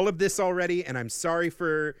know all of this already, and I'm sorry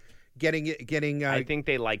for getting I think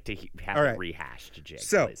they like to have it rehashed, Jake.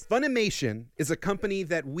 So please. Funimation is a company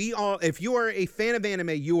that we all, if you are a fan of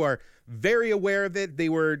anime, you are very aware of it. They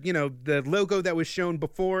were, the logo that was shown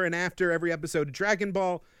before and after every episode of Dragon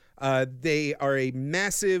Ball. They are a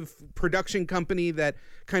massive production company that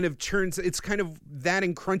kind of churns. It's kind of that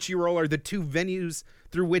and Crunchyroll are the two venues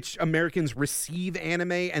through which Americans receive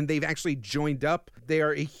anime, and they've actually joined up. They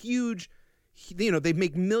are a huge, they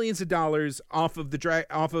make millions of dollars off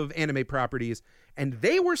of anime properties, and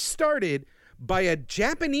they were started by a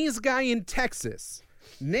Japanese guy in Texas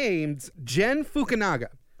named Gen Fukunaga.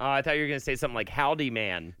 I thought you were going to say something like Howdy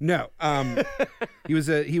Man. No, he was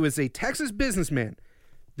a Texas businessman.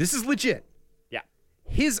 This is legit. Yeah.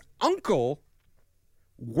 His uncle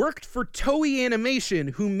worked for Toei Animation,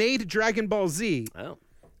 who made Dragon Ball Z. Oh.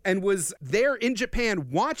 And was there in Japan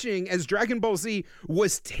watching as Dragon Ball Z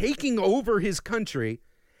was taking over his country.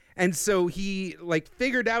 And so he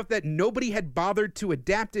figured out that nobody had bothered to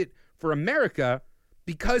adapt it for America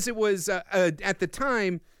because it was at the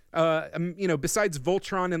time, besides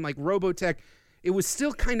Voltron and Robotech, it was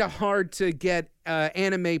still kind of hard to get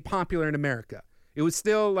anime popular in America. It was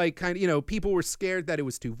still people were scared that it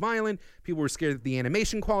was too violent. People were scared that the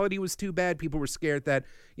animation quality was too bad. People were scared that,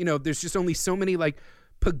 there's just only so many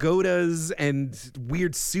pagodas and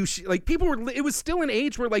weird sushi. It was still an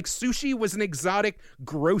age where sushi was an exotic,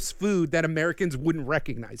 gross food that Americans wouldn't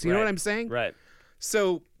recognize. You know what I'm saying? Right.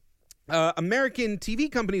 So American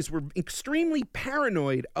TV companies were extremely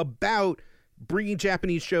paranoid about bringing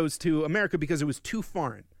Japanese shows to America because it was too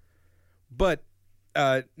foreign. But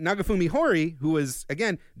Nagafumi Hori, who was,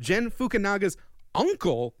 again, Gen Fukunaga's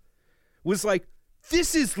uncle, was like,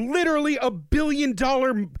 this is literally $1 billion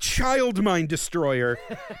child mine destroyer,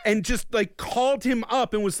 and just called him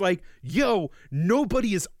up and was like, yo,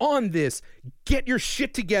 nobody is on this. Get your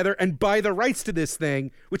shit together and buy the rights to this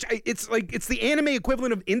thing, which it's the anime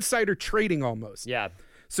equivalent of insider trading almost. Yeah.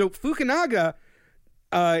 So Fukunaga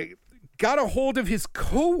got a hold of his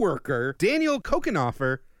coworker, Daniel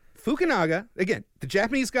Kokenhofer. Fukunaga, again, the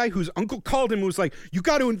Japanese guy whose uncle called him and was like, you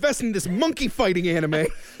got to invest in this monkey fighting anime.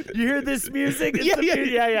 You hear this music? Yeah.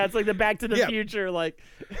 It's like the Back to the Future,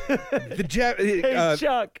 hey,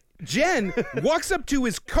 Chuck. Jen walks up to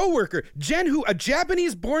his coworker. Jen, who a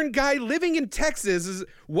Japanese-born guy living in Texas,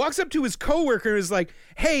 walks up to his coworker and is like,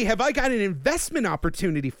 hey, have I got an investment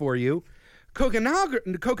opportunity for you?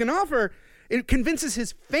 Kokenhofer, it convinces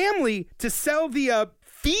his family to sell the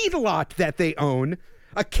feedlot that they own.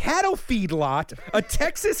 A cattle feedlot, a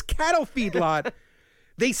Texas cattle feedlot.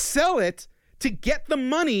 They sell it to get the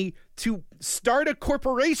money to start a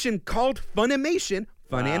corporation called Funimation,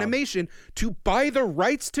 Animation, to buy the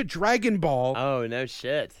rights to Dragon Ball. Oh, no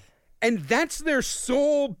shit. And that's their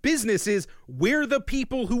sole business, is we're the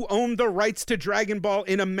people who own the rights to Dragon Ball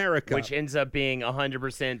in America. Which ends up being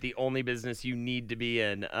 100% the only business you need to be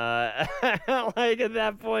in. At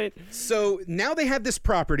that point. So now they have this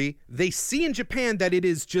property. They see in Japan that it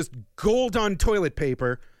is just gold on toilet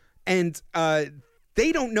paper. And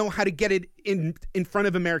they don't know how to get it in front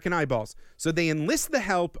of American eyeballs. So they enlist the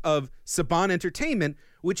help of Saban Entertainment,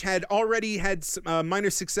 which had already had minor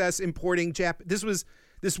success importing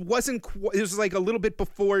this wasn't. It was like a little bit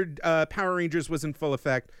before Power Rangers was in full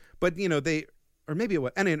effect, but or maybe it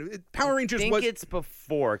was. And Power Rangers I think was. it's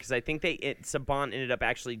before, because I think Saban ended up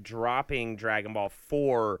actually dropping Dragon Ball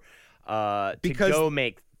 4 to go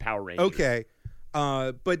make Power Rangers. Okay.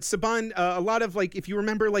 But Saban, a lot of if you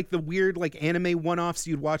remember the weird anime one-offs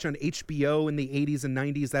you'd watch on HBO in the 80s and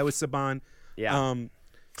 90s, that was Saban. Yeah.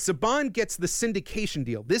 Saban gets the syndication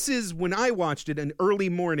deal. This is when I watched it in early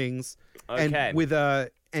mornings. Okay. And with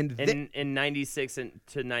in 96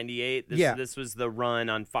 to 98, this was the run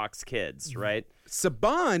on Fox Kids, right?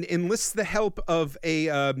 Saban enlists the help of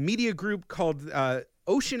a media group called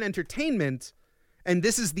Ocean Entertainment, and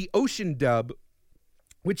this is the Ocean dub,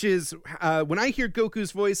 which is when I hear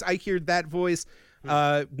Goku's voice, I hear that voice.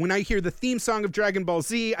 When I hear the theme song of Dragon Ball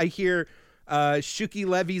Z, I hear Shuki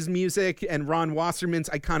Levy's music and Ron Wasserman's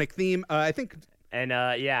iconic theme. I think. And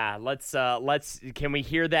let's can we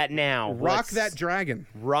hear that now? Rock that dragon.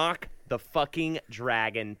 Rock the fucking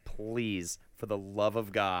dragon, please, for the love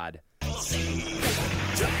of God.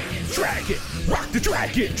 Dragon, rock the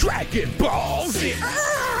dragon, Dragon Ball Z.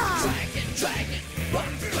 Dragon,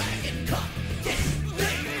 rock the dragon, come.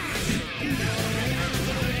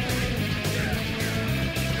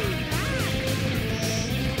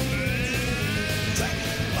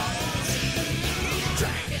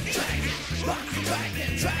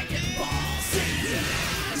 Dragon Ball Z.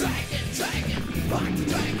 Dragon, rock the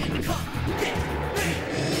dragon, come.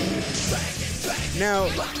 Now,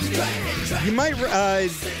 you might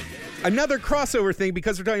another crossover thing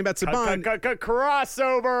because we're talking about Saban.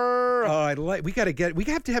 Crossover. Oh, we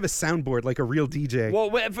have to have a soundboard like a real DJ.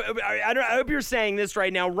 Well, I hope you're saying this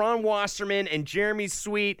right now. Ron Wasserman and Jeremy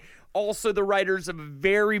Sweet, also the writers of a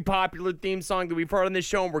very popular theme song that we've heard on this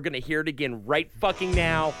show, and we're gonna hear it again right fucking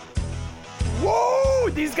now.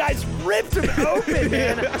 Whoa! These guys ripped him open,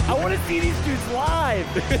 man. I want to see these dudes live.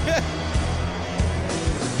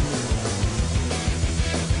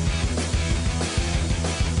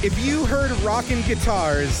 If you heard rockin'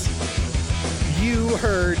 guitars, you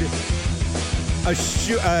heard a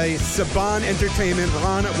Saban Entertainment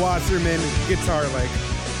Ron Wasserman guitar lick.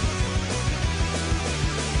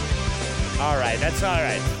 All right, that's all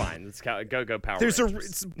right. Fine. Let's go Power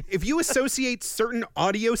Rangers. If you associate certain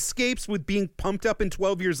audioscapes with being pumped up and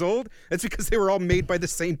 12 years old, that's because they were all made by the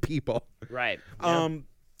same people. Right.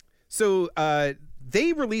 So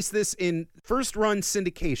they released this in first run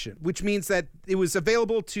syndication, which means that it was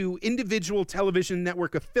available to individual television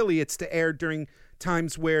network affiliates to air during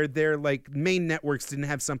times where their main networks didn't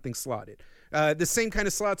have something slotted. The same kind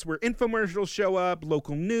of slots where infomercials show up,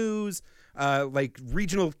 local news,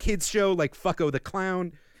 regional kids show like Fucko the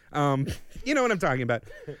Clown. You know what I'm talking about.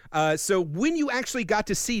 So when you actually got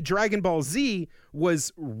to see Dragon Ball Z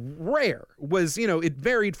was rare. It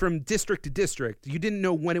varied from district to district. You didn't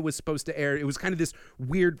know when it was supposed to air. It was kind of this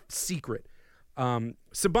weird secret.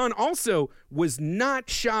 Saban also was not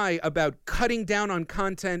shy about cutting down on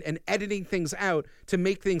content and editing things out to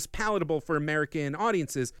make things palatable for American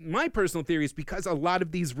audiences. My personal theory is because a lot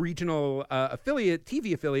of these regional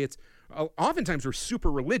TV affiliates oftentimes were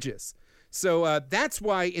super religious. So that's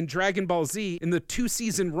why in Dragon Ball Z, in the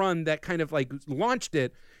 2-season run that kind of launched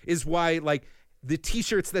it, is why the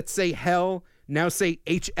t-shirts that say hell now say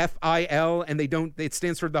HFIL, and it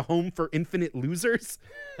stands for the Home for Infinite Losers.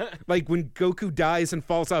 When Goku dies and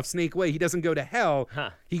falls off Snake Way, he doesn't go to hell.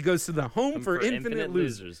 He goes to the Home for Infinite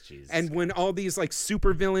Losers. And when all these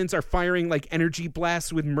super villains are firing energy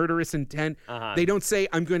blasts with murderous intent, they don't say,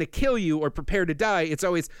 I'm going to kill you or prepare to die. It's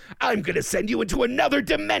always, I'm going to send you into another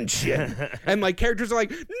dimension. And characters are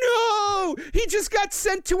like, no, he just got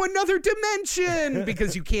sent to another dimension,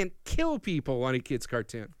 because you can't kill people on a kid's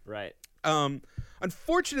cartoon. Right.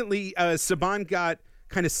 Unfortunately, Saban got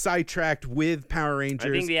kind of sidetracked with Power Rangers.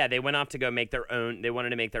 I think, they went off to go make their own. They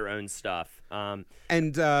wanted to make their own stuff. But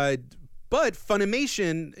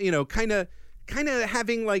Funimation, kind of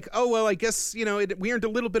having I guess, we earned a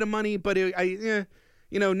little bit of money, but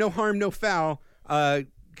no harm, no foul,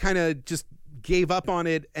 kind of just gave up on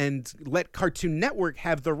it and let Cartoon Network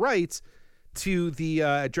have the rights to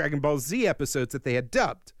the Dragon Ball Z episodes that they had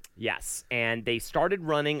dubbed. Yes, and they started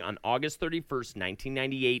running on August 31st,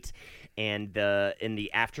 1998, and in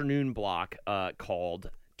the afternoon block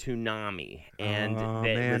called Toonami. And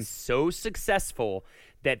it was so successful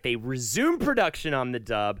that they resumed production on the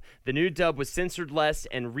dub. The new dub was censored less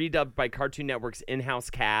and redubbed by Cartoon Network's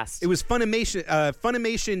in-house cast. It was Funimation.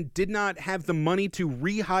 Funimation did not have the money to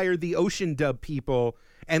rehire the Ocean dub people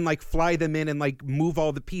and fly them in and move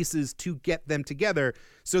all the pieces to get them together.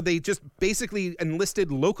 So they just basically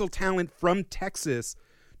enlisted local talent from Texas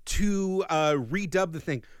to redub the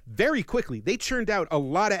thing very quickly. They churned out a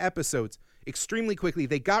lot of episodes extremely quickly.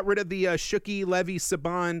 They got rid of the Shuki, Levy,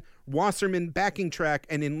 Saban, Wasserman backing track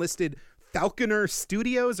and enlisted Falconer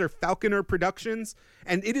Studios or Falconer Productions.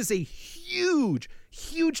 And it is a huge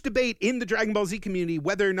debate in the Dragon Ball Z community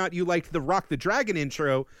whether or not you liked the Rock the Dragon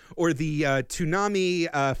intro or the Toonami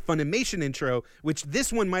Funimation intro, which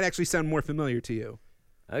this one might actually sound more familiar to you.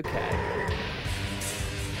 Okay.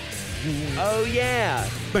 Oh, yeah.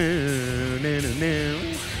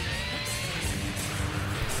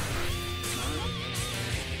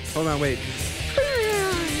 Hold on, wait.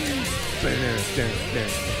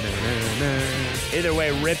 Either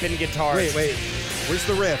way, ripping guitars. Wait. Where's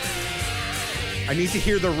the riff? I need to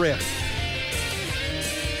hear the riff.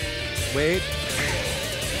 Wait.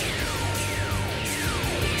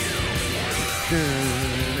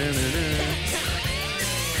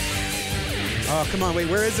 Oh, come on. Wait,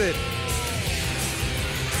 where is it?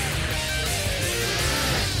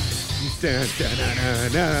 I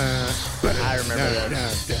remember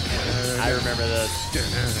this. I remember this.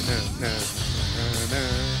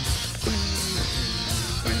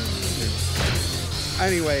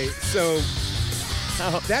 Anyway, so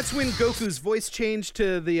that's when Goku's voice changed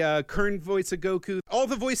to the current voice of Goku. All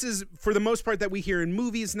the voices, for the most part, that we hear in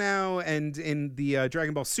movies now and in the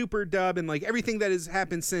Dragon Ball Super dub and like everything that has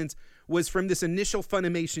happened since was from this initial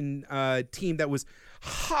Funimation team that was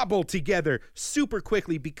hobbled together super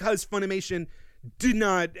quickly because Funimation did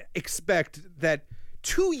not expect that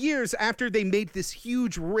 2 years after they made this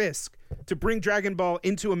huge risk to bring Dragon Ball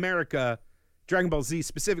into America, Dragon Ball Z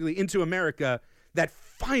specifically into America, that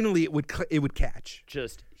finally it would catch.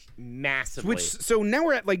 Just massively. So now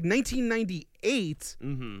we're at like 1998.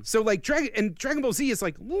 Mm-hmm. So like Dragon Ball Z is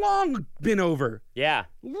like long been over. Yeah.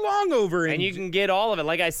 Long over. And you can get all of it.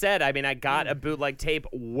 Like I said, I mean, I got a bootleg tape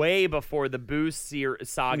way before the Boo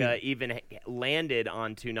saga even landed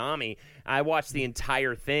on Toonami. I watched the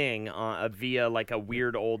entire thing via like a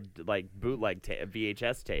weird old like bootleg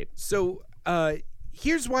VHS tape. So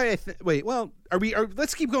here's why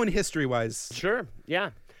let's keep going history-wise. Sure,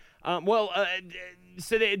 yeah.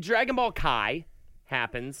 So the Dragon Ball Kai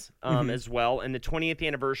happens as well. In the 20th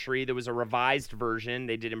anniversary, there was a revised version.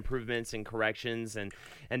 They did improvements and corrections and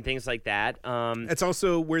things like that. It's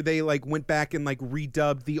also where they like went back and like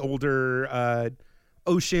redubbed the older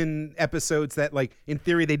Ocean episodes that like in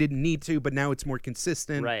theory they didn't need to, but now it's more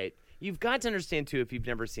consistent. Right. You've got to understand, too, if you've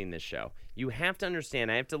never seen this show, you have to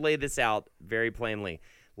understand, I have to lay this out very plainly,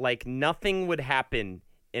 like nothing would happen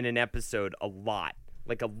in an episode a lot.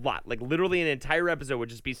 Like literally an entire episode would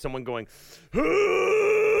just be someone going,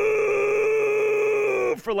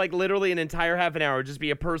 for like literally an entire half an hour. It would just be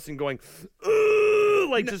a person going,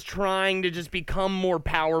 like just trying to just become more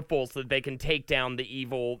powerful so that they can take down the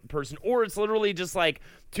evil person. Or it's literally just like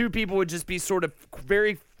two people would just be sort of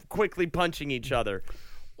very quickly punching each other.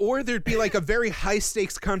 Or there'd be like a very high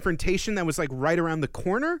stakes confrontation that was like right around the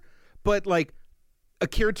corner, but like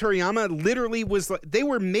Akira Toriyama literally was like, they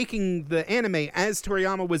were making the anime as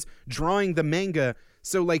Toriyama was drawing the manga.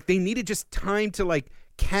 So like they needed just time to like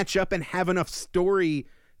catch up and have enough story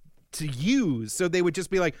to use. So they would just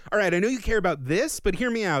be like, all right, I know you care about this, but hear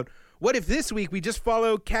me out. What if this week we just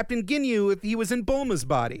follow Captain Ginyu if he was in Bulma's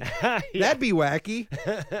body? That'd be wacky.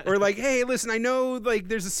 Or like, hey, listen, I know like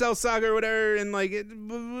there's a Cell Saga or whatever, and like,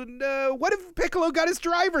 what if Piccolo got his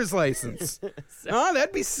driver's license? Oh,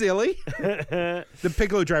 that'd be silly. The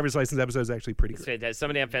Piccolo driver's license episode is actually pretty great.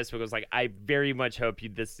 Somebody on Facebook was like, I very much hope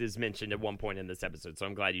this is mentioned at one point in this episode, so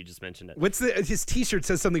I'm glad you just mentioned it. His t-shirt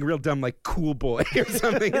says something real dumb like cool boy or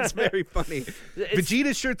something. It's very funny.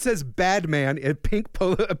 Vegeta's shirt says bad man, a pink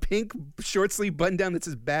short sleeve button down that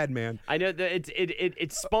says bad man. I know that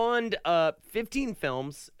it spawned 15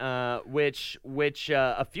 films, which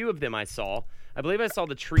a few of them I saw. I believe I saw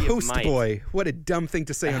the Tree of Might. Boy, what a dumb thing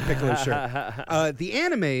to say on Piccolo's shirt. The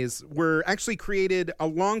animes were actually created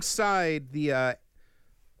alongside the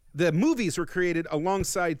movies were created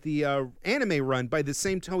alongside the anime run by the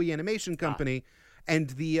same Toei Animation Company,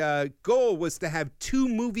 and the goal was to have 2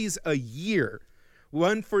 movies a year.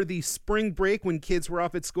 One for the spring break when kids were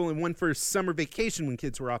off at school, and one for summer vacation when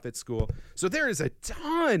kids were off at school. So there is a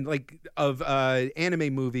ton of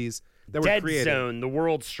anime movies that were created. Dead Zone, The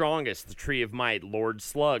World's Strongest, The Tree of Might, Lord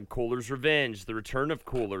Slug, Cooler's Revenge, The Return of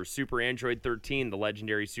Cooler, Super Android 13, The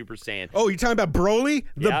Legendary Super Saiyan. Oh, you're talking about Broly,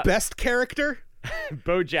 the best character?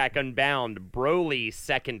 BoJack Unbound, Broly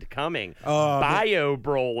Second Coming, Bio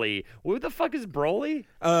Broly. Who the fuck is Broly?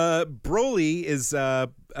 Broly is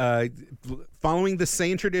following the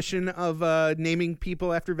same tradition of naming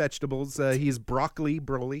people after vegetables. He's Broccoli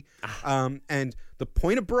Broly. And the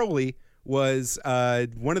point of Broly was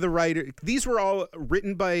one of the writers. These were all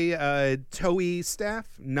written by Toei staff,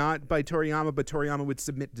 not by Toriyama, but Toriyama would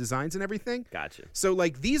submit designs and everything. Gotcha. So,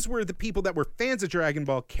 like, these were the people that were fans of Dragon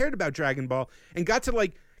Ball, cared about Dragon Ball, and got to,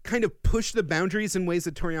 like, kind of push the boundaries in ways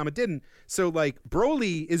that Toriyama didn't. So, like,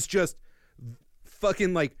 Broly is just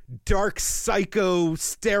fucking, like, dark psycho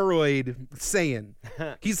steroid Saiyan.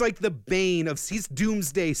 He's like the bane of, he's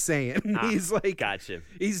Doomsday Saiyan. He's like, gotcha.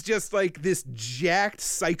 He's just like this jacked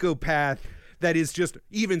psychopath that is just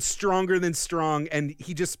even stronger than strong, and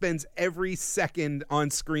he just spends every second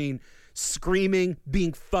on screen screaming,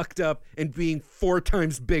 being fucked up, and being 4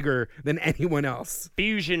 times bigger than anyone else.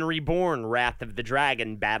 Fusion Reborn, Wrath of the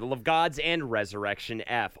Dragon, Battle of Gods, and Resurrection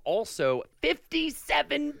F. Also,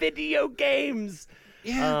 57 video games.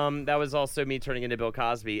 Yeah. That was also me turning into Bill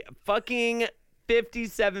Cosby. Fucking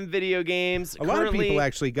 57 video games. A lot of people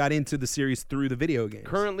actually got into the series through the video games.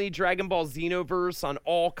 Currently, Dragon Ball Xenoverse on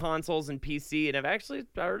all consoles and PC, and I've actually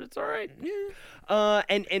heard it's all right. Yeah.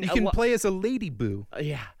 And you can play as a Lady Boo.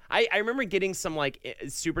 Yeah. I remember getting some, like,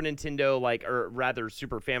 Super Nintendo, like, or rather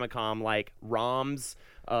Super Famicom, like, ROMs,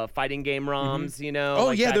 fighting game ROMs, you know? Oh,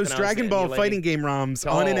 like yeah, back those when I was Dragon Ball emulating. fighting game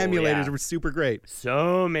ROMs on an emulator yeah. were super great.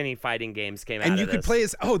 So many fighting games came out And of you could this. play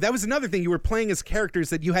as, that was another thing. You were playing as characters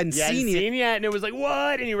that you hadn't seen yet. And it was like,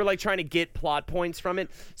 what? And you were, like, trying to get plot points from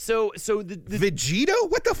it. So the Vegito?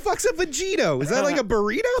 What the fuck's a Vegito? Is that like a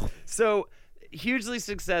burrito? So, hugely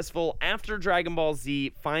successful. After Dragon Ball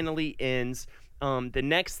Z finally ends, the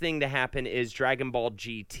next thing to happen is Dragon Ball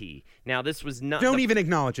GT. Now, this was not... Don't even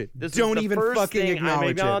acknowledge it. Don't even fucking acknowledge it. I'm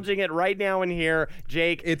acknowledging it right now in here.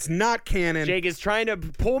 Jake... It's not canon. Jake is trying to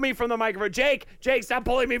pull me from the microphone. Jake, stop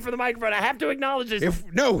pulling me from the microphone. I have to acknowledge this.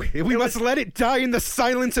 We must let it die in the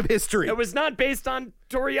silence of history. It was not based on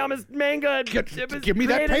Toriyama's manga. Give me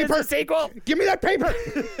that paper. As a sequel. Give me that paper.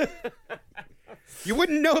 You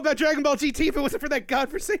wouldn't know about Dragon Ball GT if it wasn't for that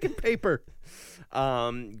godforsaken paper.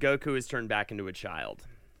 Goku is turned back into a child.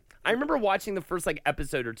 I remember watching the first, like,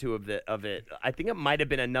 episode or two of it. I think it might have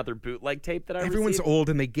been another bootleg tape that I Everyone's received. old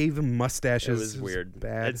and they gave them mustaches. It was weird.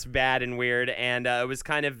 Bad. It's bad and weird, and it was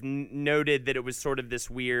kind of noted that it was sort of this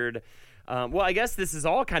weird... well, I guess this is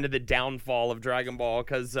all kind of the downfall of Dragon Ball,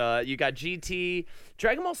 because you got GT.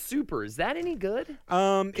 Dragon Ball Super, is that any good?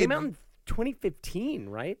 Came out in 2015,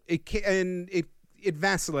 right? It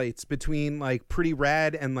vacillates between, like, pretty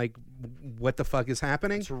rad and, like, what the fuck is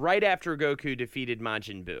happening. It's right after Goku defeated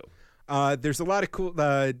Majin Buu. There's a lot of cool.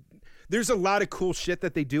 There's a lot of cool shit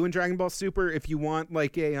that they do in Dragon Ball Super. If you want,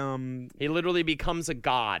 like, a he literally becomes a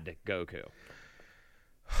god, Goku.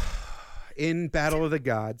 In Battle of the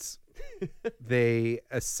Gods, they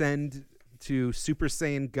ascend to Super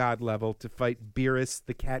Saiyan God level to fight Beerus,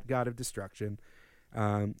 the cat god of destruction,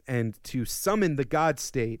 and to summon the God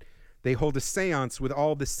state. They hold a seance with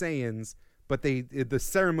all the Saiyans, but the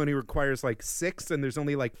ceremony requires, like, 6, and there's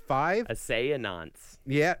only, like, 5. A seance.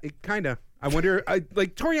 Yeah, it kind of. I wonder,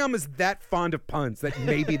 like, Toriyama's that fond of puns that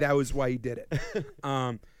maybe that was why he did it.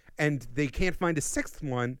 And they can't find a 6th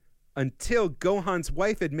one until Gohan's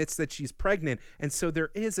wife admits that she's pregnant, and so there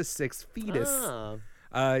is a 6th fetus. Oh.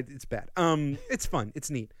 It's bad. It's fun. It's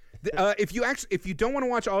neat. If you don't want to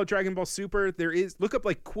watch all of Dragon Ball Super, look up,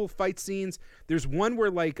 like, cool fight scenes. There's one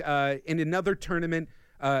where, like, in another tournament,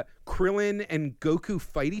 Krillin and Goku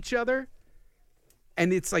fight each other,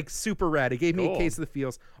 and it's, like, super rad. It gave me a case of the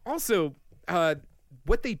feels. Also,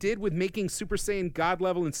 what they did with making Super Saiyan God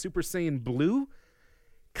level and Super Saiyan Blue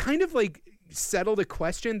kind of, like, settled a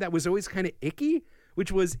question that was always kind of icky,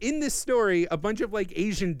 which was, in this story, a bunch of, like,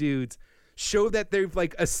 Asian dudes show that they've,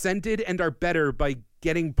 like, ascended and are better by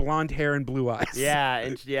getting blonde hair and blue eyes. Yeah,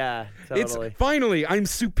 totally. It's finally, I'm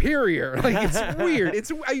superior. Like, it's weird.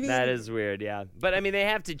 That is weird, yeah. But, I mean, they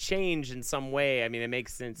have to change in some way. I mean, it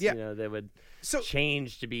makes sense, yeah. You know, they would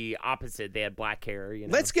change to be opposite. They had black hair, you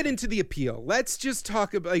know. Let's get into the appeal. Let's just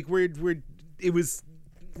talk about, like, let's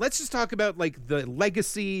just talk about, like, the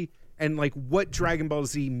legacy and, like, what Dragon Ball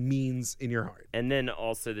Z means in your heart. And then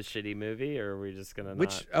also the shitty movie, or are we just going to it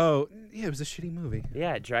was a shitty movie.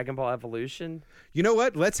 Yeah, Dragon Ball Evolution. You know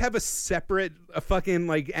what? Let's have a separate, fucking,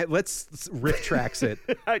 like, let's riff tracks it.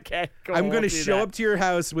 Okay, cool. I'm going to show up to your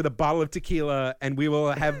house with a bottle of tequila, and we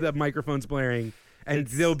will have the microphones blaring. And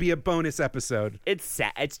there'll be a bonus episode. It's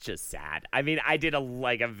sad. It's just sad. I mean, I did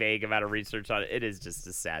a vague amount of research on it. It is just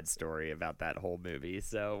a sad story about that whole movie.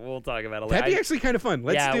 So we'll talk about it later. That'd be actually kind of fun.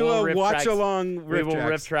 Let's do a watch-along riff We will tracks.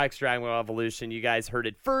 riff tracks Dragon Ball Evolution. You guys heard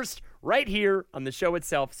it first right here on the show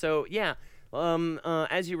itself. So, yeah.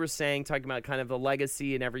 As you were saying, talking about kind of the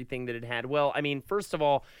legacy and everything that it had. Well, I mean, first of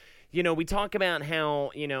all, we talk about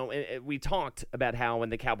how, we talked about how in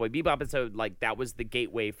the Cowboy Bebop episode, like, that was the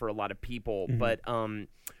gateway for a lot of people. But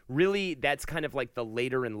really, that's kind of like the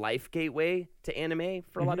later in life gateway to anime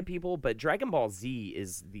for a lot of people. But Dragon Ball Z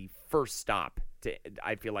is the first stop,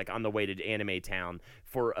 I feel like, on the way to Anime Town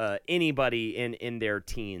for anybody in their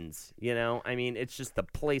teens. I mean, it's just the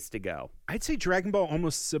place to go. I'd say Dragon Ball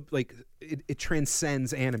almost it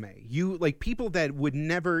transcends anime. You like people that would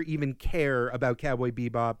never even care about Cowboy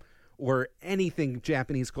Bebop or anything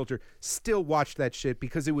Japanese culture still watch that shit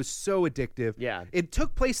because it was so addictive. Yeah. It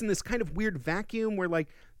took place in this kind of weird vacuum where like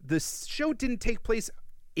the show didn't take place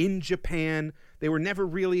in Japan. They were never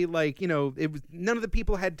really like, it was, none of the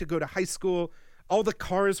people had to go to high school. All the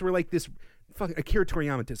cars were like this. Fucking Akira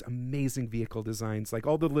Toriyama does amazing vehicle designs. Like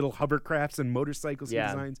all the little hovercrafts and motorcycles he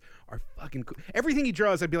designs are fucking cool. Everything he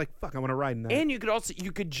draws, I'd be like, fuck, I want to ride in that. And you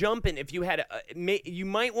could jump in if you had you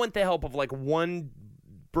might want the help of like one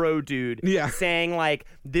bro dude saying like,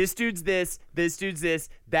 this dude's this dude's this,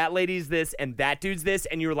 that lady's this, and that dude's this,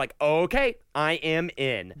 and you're like, okay, I am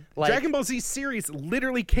in. Like, Dragon Ball Z series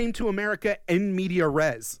literally came to America in media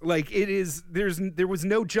res. Like there was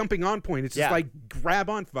no jumping on point. It's just like grab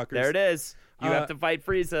on, fuckers. There it is. You have to fight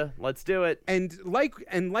Frieza. Let's do it. And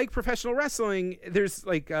like professional wrestling, there's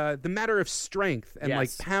like the matter of strength and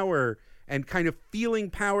like power and kind of feeling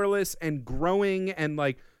powerless and growing and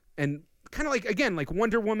kind of like, again, like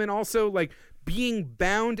Wonder Woman also, like being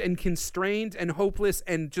bound and constrained and hopeless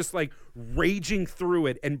and just like raging through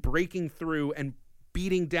it and breaking through and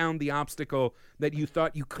beating down the obstacle that you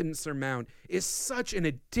thought you couldn't surmount is such an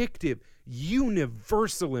addictive,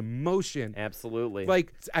 universal emotion. Absolutely.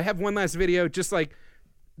 Like, I have one last video, just like,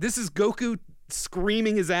 this is Goku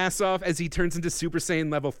screaming his ass off as he turns into Super Saiyan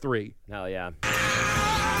level 3. Hell yeah.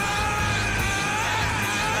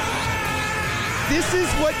 This is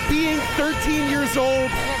what being 13 years old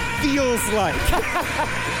feels like.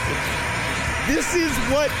 This is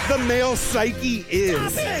what the male psyche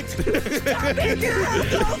is. Stop it,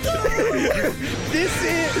 This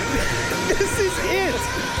is it.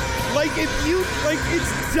 Like, if you, like,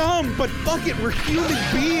 it's dumb, but fuck it, we're human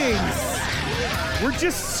beings. We're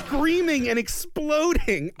just screaming and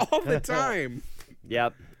exploding all the time.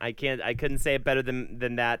 Yep. I couldn't say it better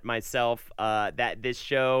than that myself. That this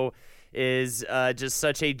show is just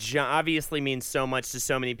such a obviously means so much to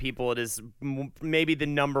so many people. It is maybe the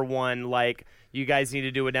number one, like, you guys need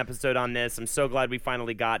to do an episode on this. I'm so glad we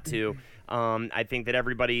finally got to. I think that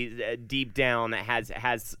everybody deep down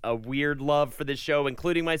has a weird love for this show,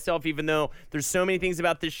 including myself, even though there's so many things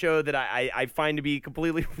about this show that I find to be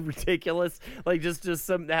completely ridiculous. Like, just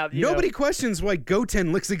somehow, nobody questions why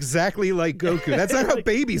Goten looks exactly like Goku. That's not how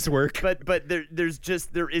babies work. But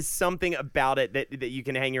there is something about it that you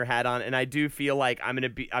can hang your hat on, and I do feel like I'm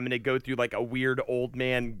gonna go through like a weird old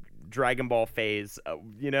man Dragon Ball phase,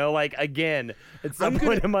 like, again, at some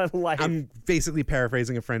point in my life. I'm basically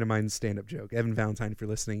paraphrasing a friend of mine's stand-up joke. Evan Valentine, if you're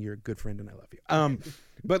listening, you're a good friend and I love you.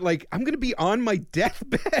 But like, I'm gonna be on my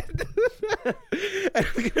deathbed. And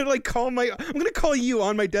I'm gonna call you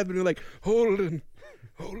on my deathbed and be like, Holden,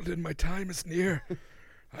 my time is near.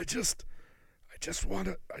 I just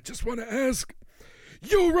wanna ask.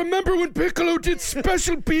 Yo, remember when Piccolo did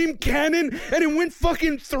special beam cannon and it went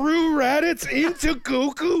fucking through Raditz into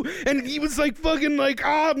Goku? And he was like fucking like,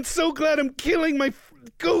 I'm so glad I'm killing my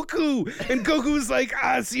Goku. And Goku was like,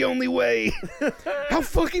 it's the only way. How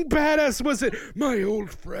fucking badass was it? My old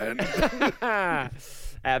friend.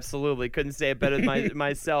 Absolutely. Couldn't say it better than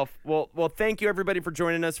myself. Well, thank you, everybody, for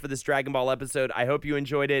joining us for this Dragon Ball episode. I hope you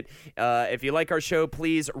enjoyed it. If you like our show,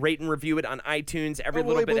 please rate and review it on iTunes. Every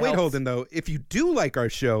little bit helps. Wait, Holden, though. If you do like our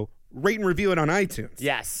show, rate and review it on iTunes.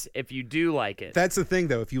 Yes, if you do like it. That's the thing,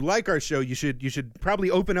 though. If you like our show, you should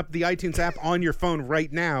probably open up the iTunes app on your phone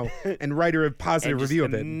right now and write a positive review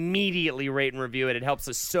of it. Immediately rate and review it. It helps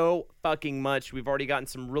us so fucking much. We've already gotten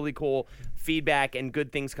some really cool feedback and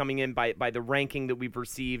good things coming in by the ranking that we've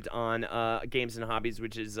received on Games and Hobbies,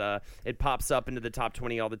 which is it pops up into the top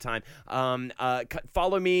 20 all the time.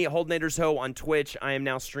 Follow me, Holdenators Ho, on Twitch. I am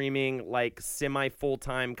now streaming like semi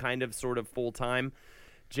full-time, kind of sort of full-time.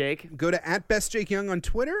 Jake? Go to @BestJakeYoung on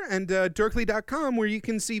Twitter and Dorkly.com, where you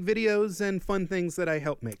can see videos and fun things that I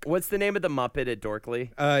help make. What's the name of the Muppet at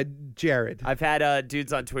Dorkly? Jared. I've had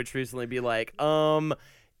dudes on Twitch recently be like,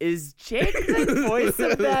 is Jake the voice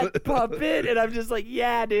of that puppet? And I'm just like,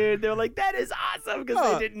 yeah, dude. They're like, that is awesome,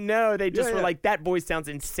 because they didn't know. They just were like, that voice sounds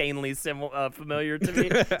insanely familiar to me.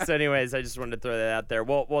 So anyways, I just wanted to throw that out there.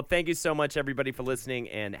 Well, thank you so much, everybody, for listening,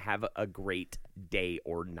 and have a great day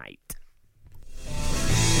or night.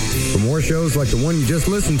 For more shows like the one you just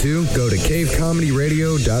listened to, go to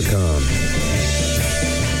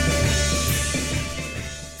cavecomedyradio.com.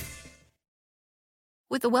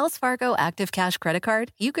 With the Wells Fargo Active Cash Credit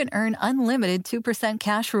Card, you can earn unlimited 2%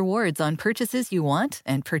 cash rewards on purchases you want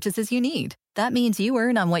and purchases you need. That means you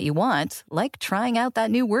earn on what you want, like trying out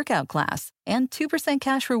that new workout class, and 2%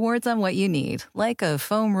 cash rewards on what you need, like a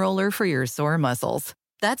foam roller for your sore muscles.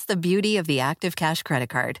 That's the beauty of the Active Cash Credit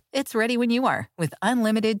Card. It's ready when you are, with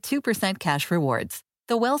unlimited 2% cash rewards.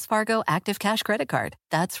 The Wells Fargo Active Cash Credit Card.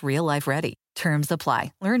 That's real life ready. Terms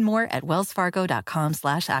apply. Learn more at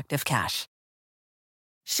wellsfargo.com/activecash.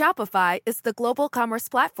 Shopify is the global commerce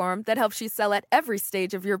platform that helps you sell at every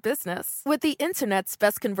stage of your business. With the internet's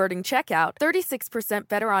best converting checkout, 36%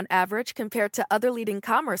 better on average compared to other leading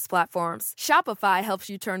commerce platforms, Shopify helps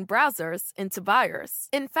you turn browsers into buyers.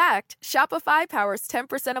 In fact, Shopify powers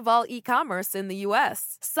 10% of all e-commerce in the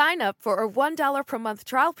U.S. Sign up for a $1 per month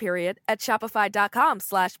trial period at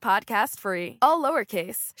shopify.com/podcast free. All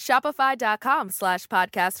lowercase,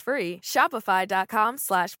 shopify.com/podcast free,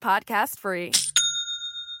 shopify.com/podcast free.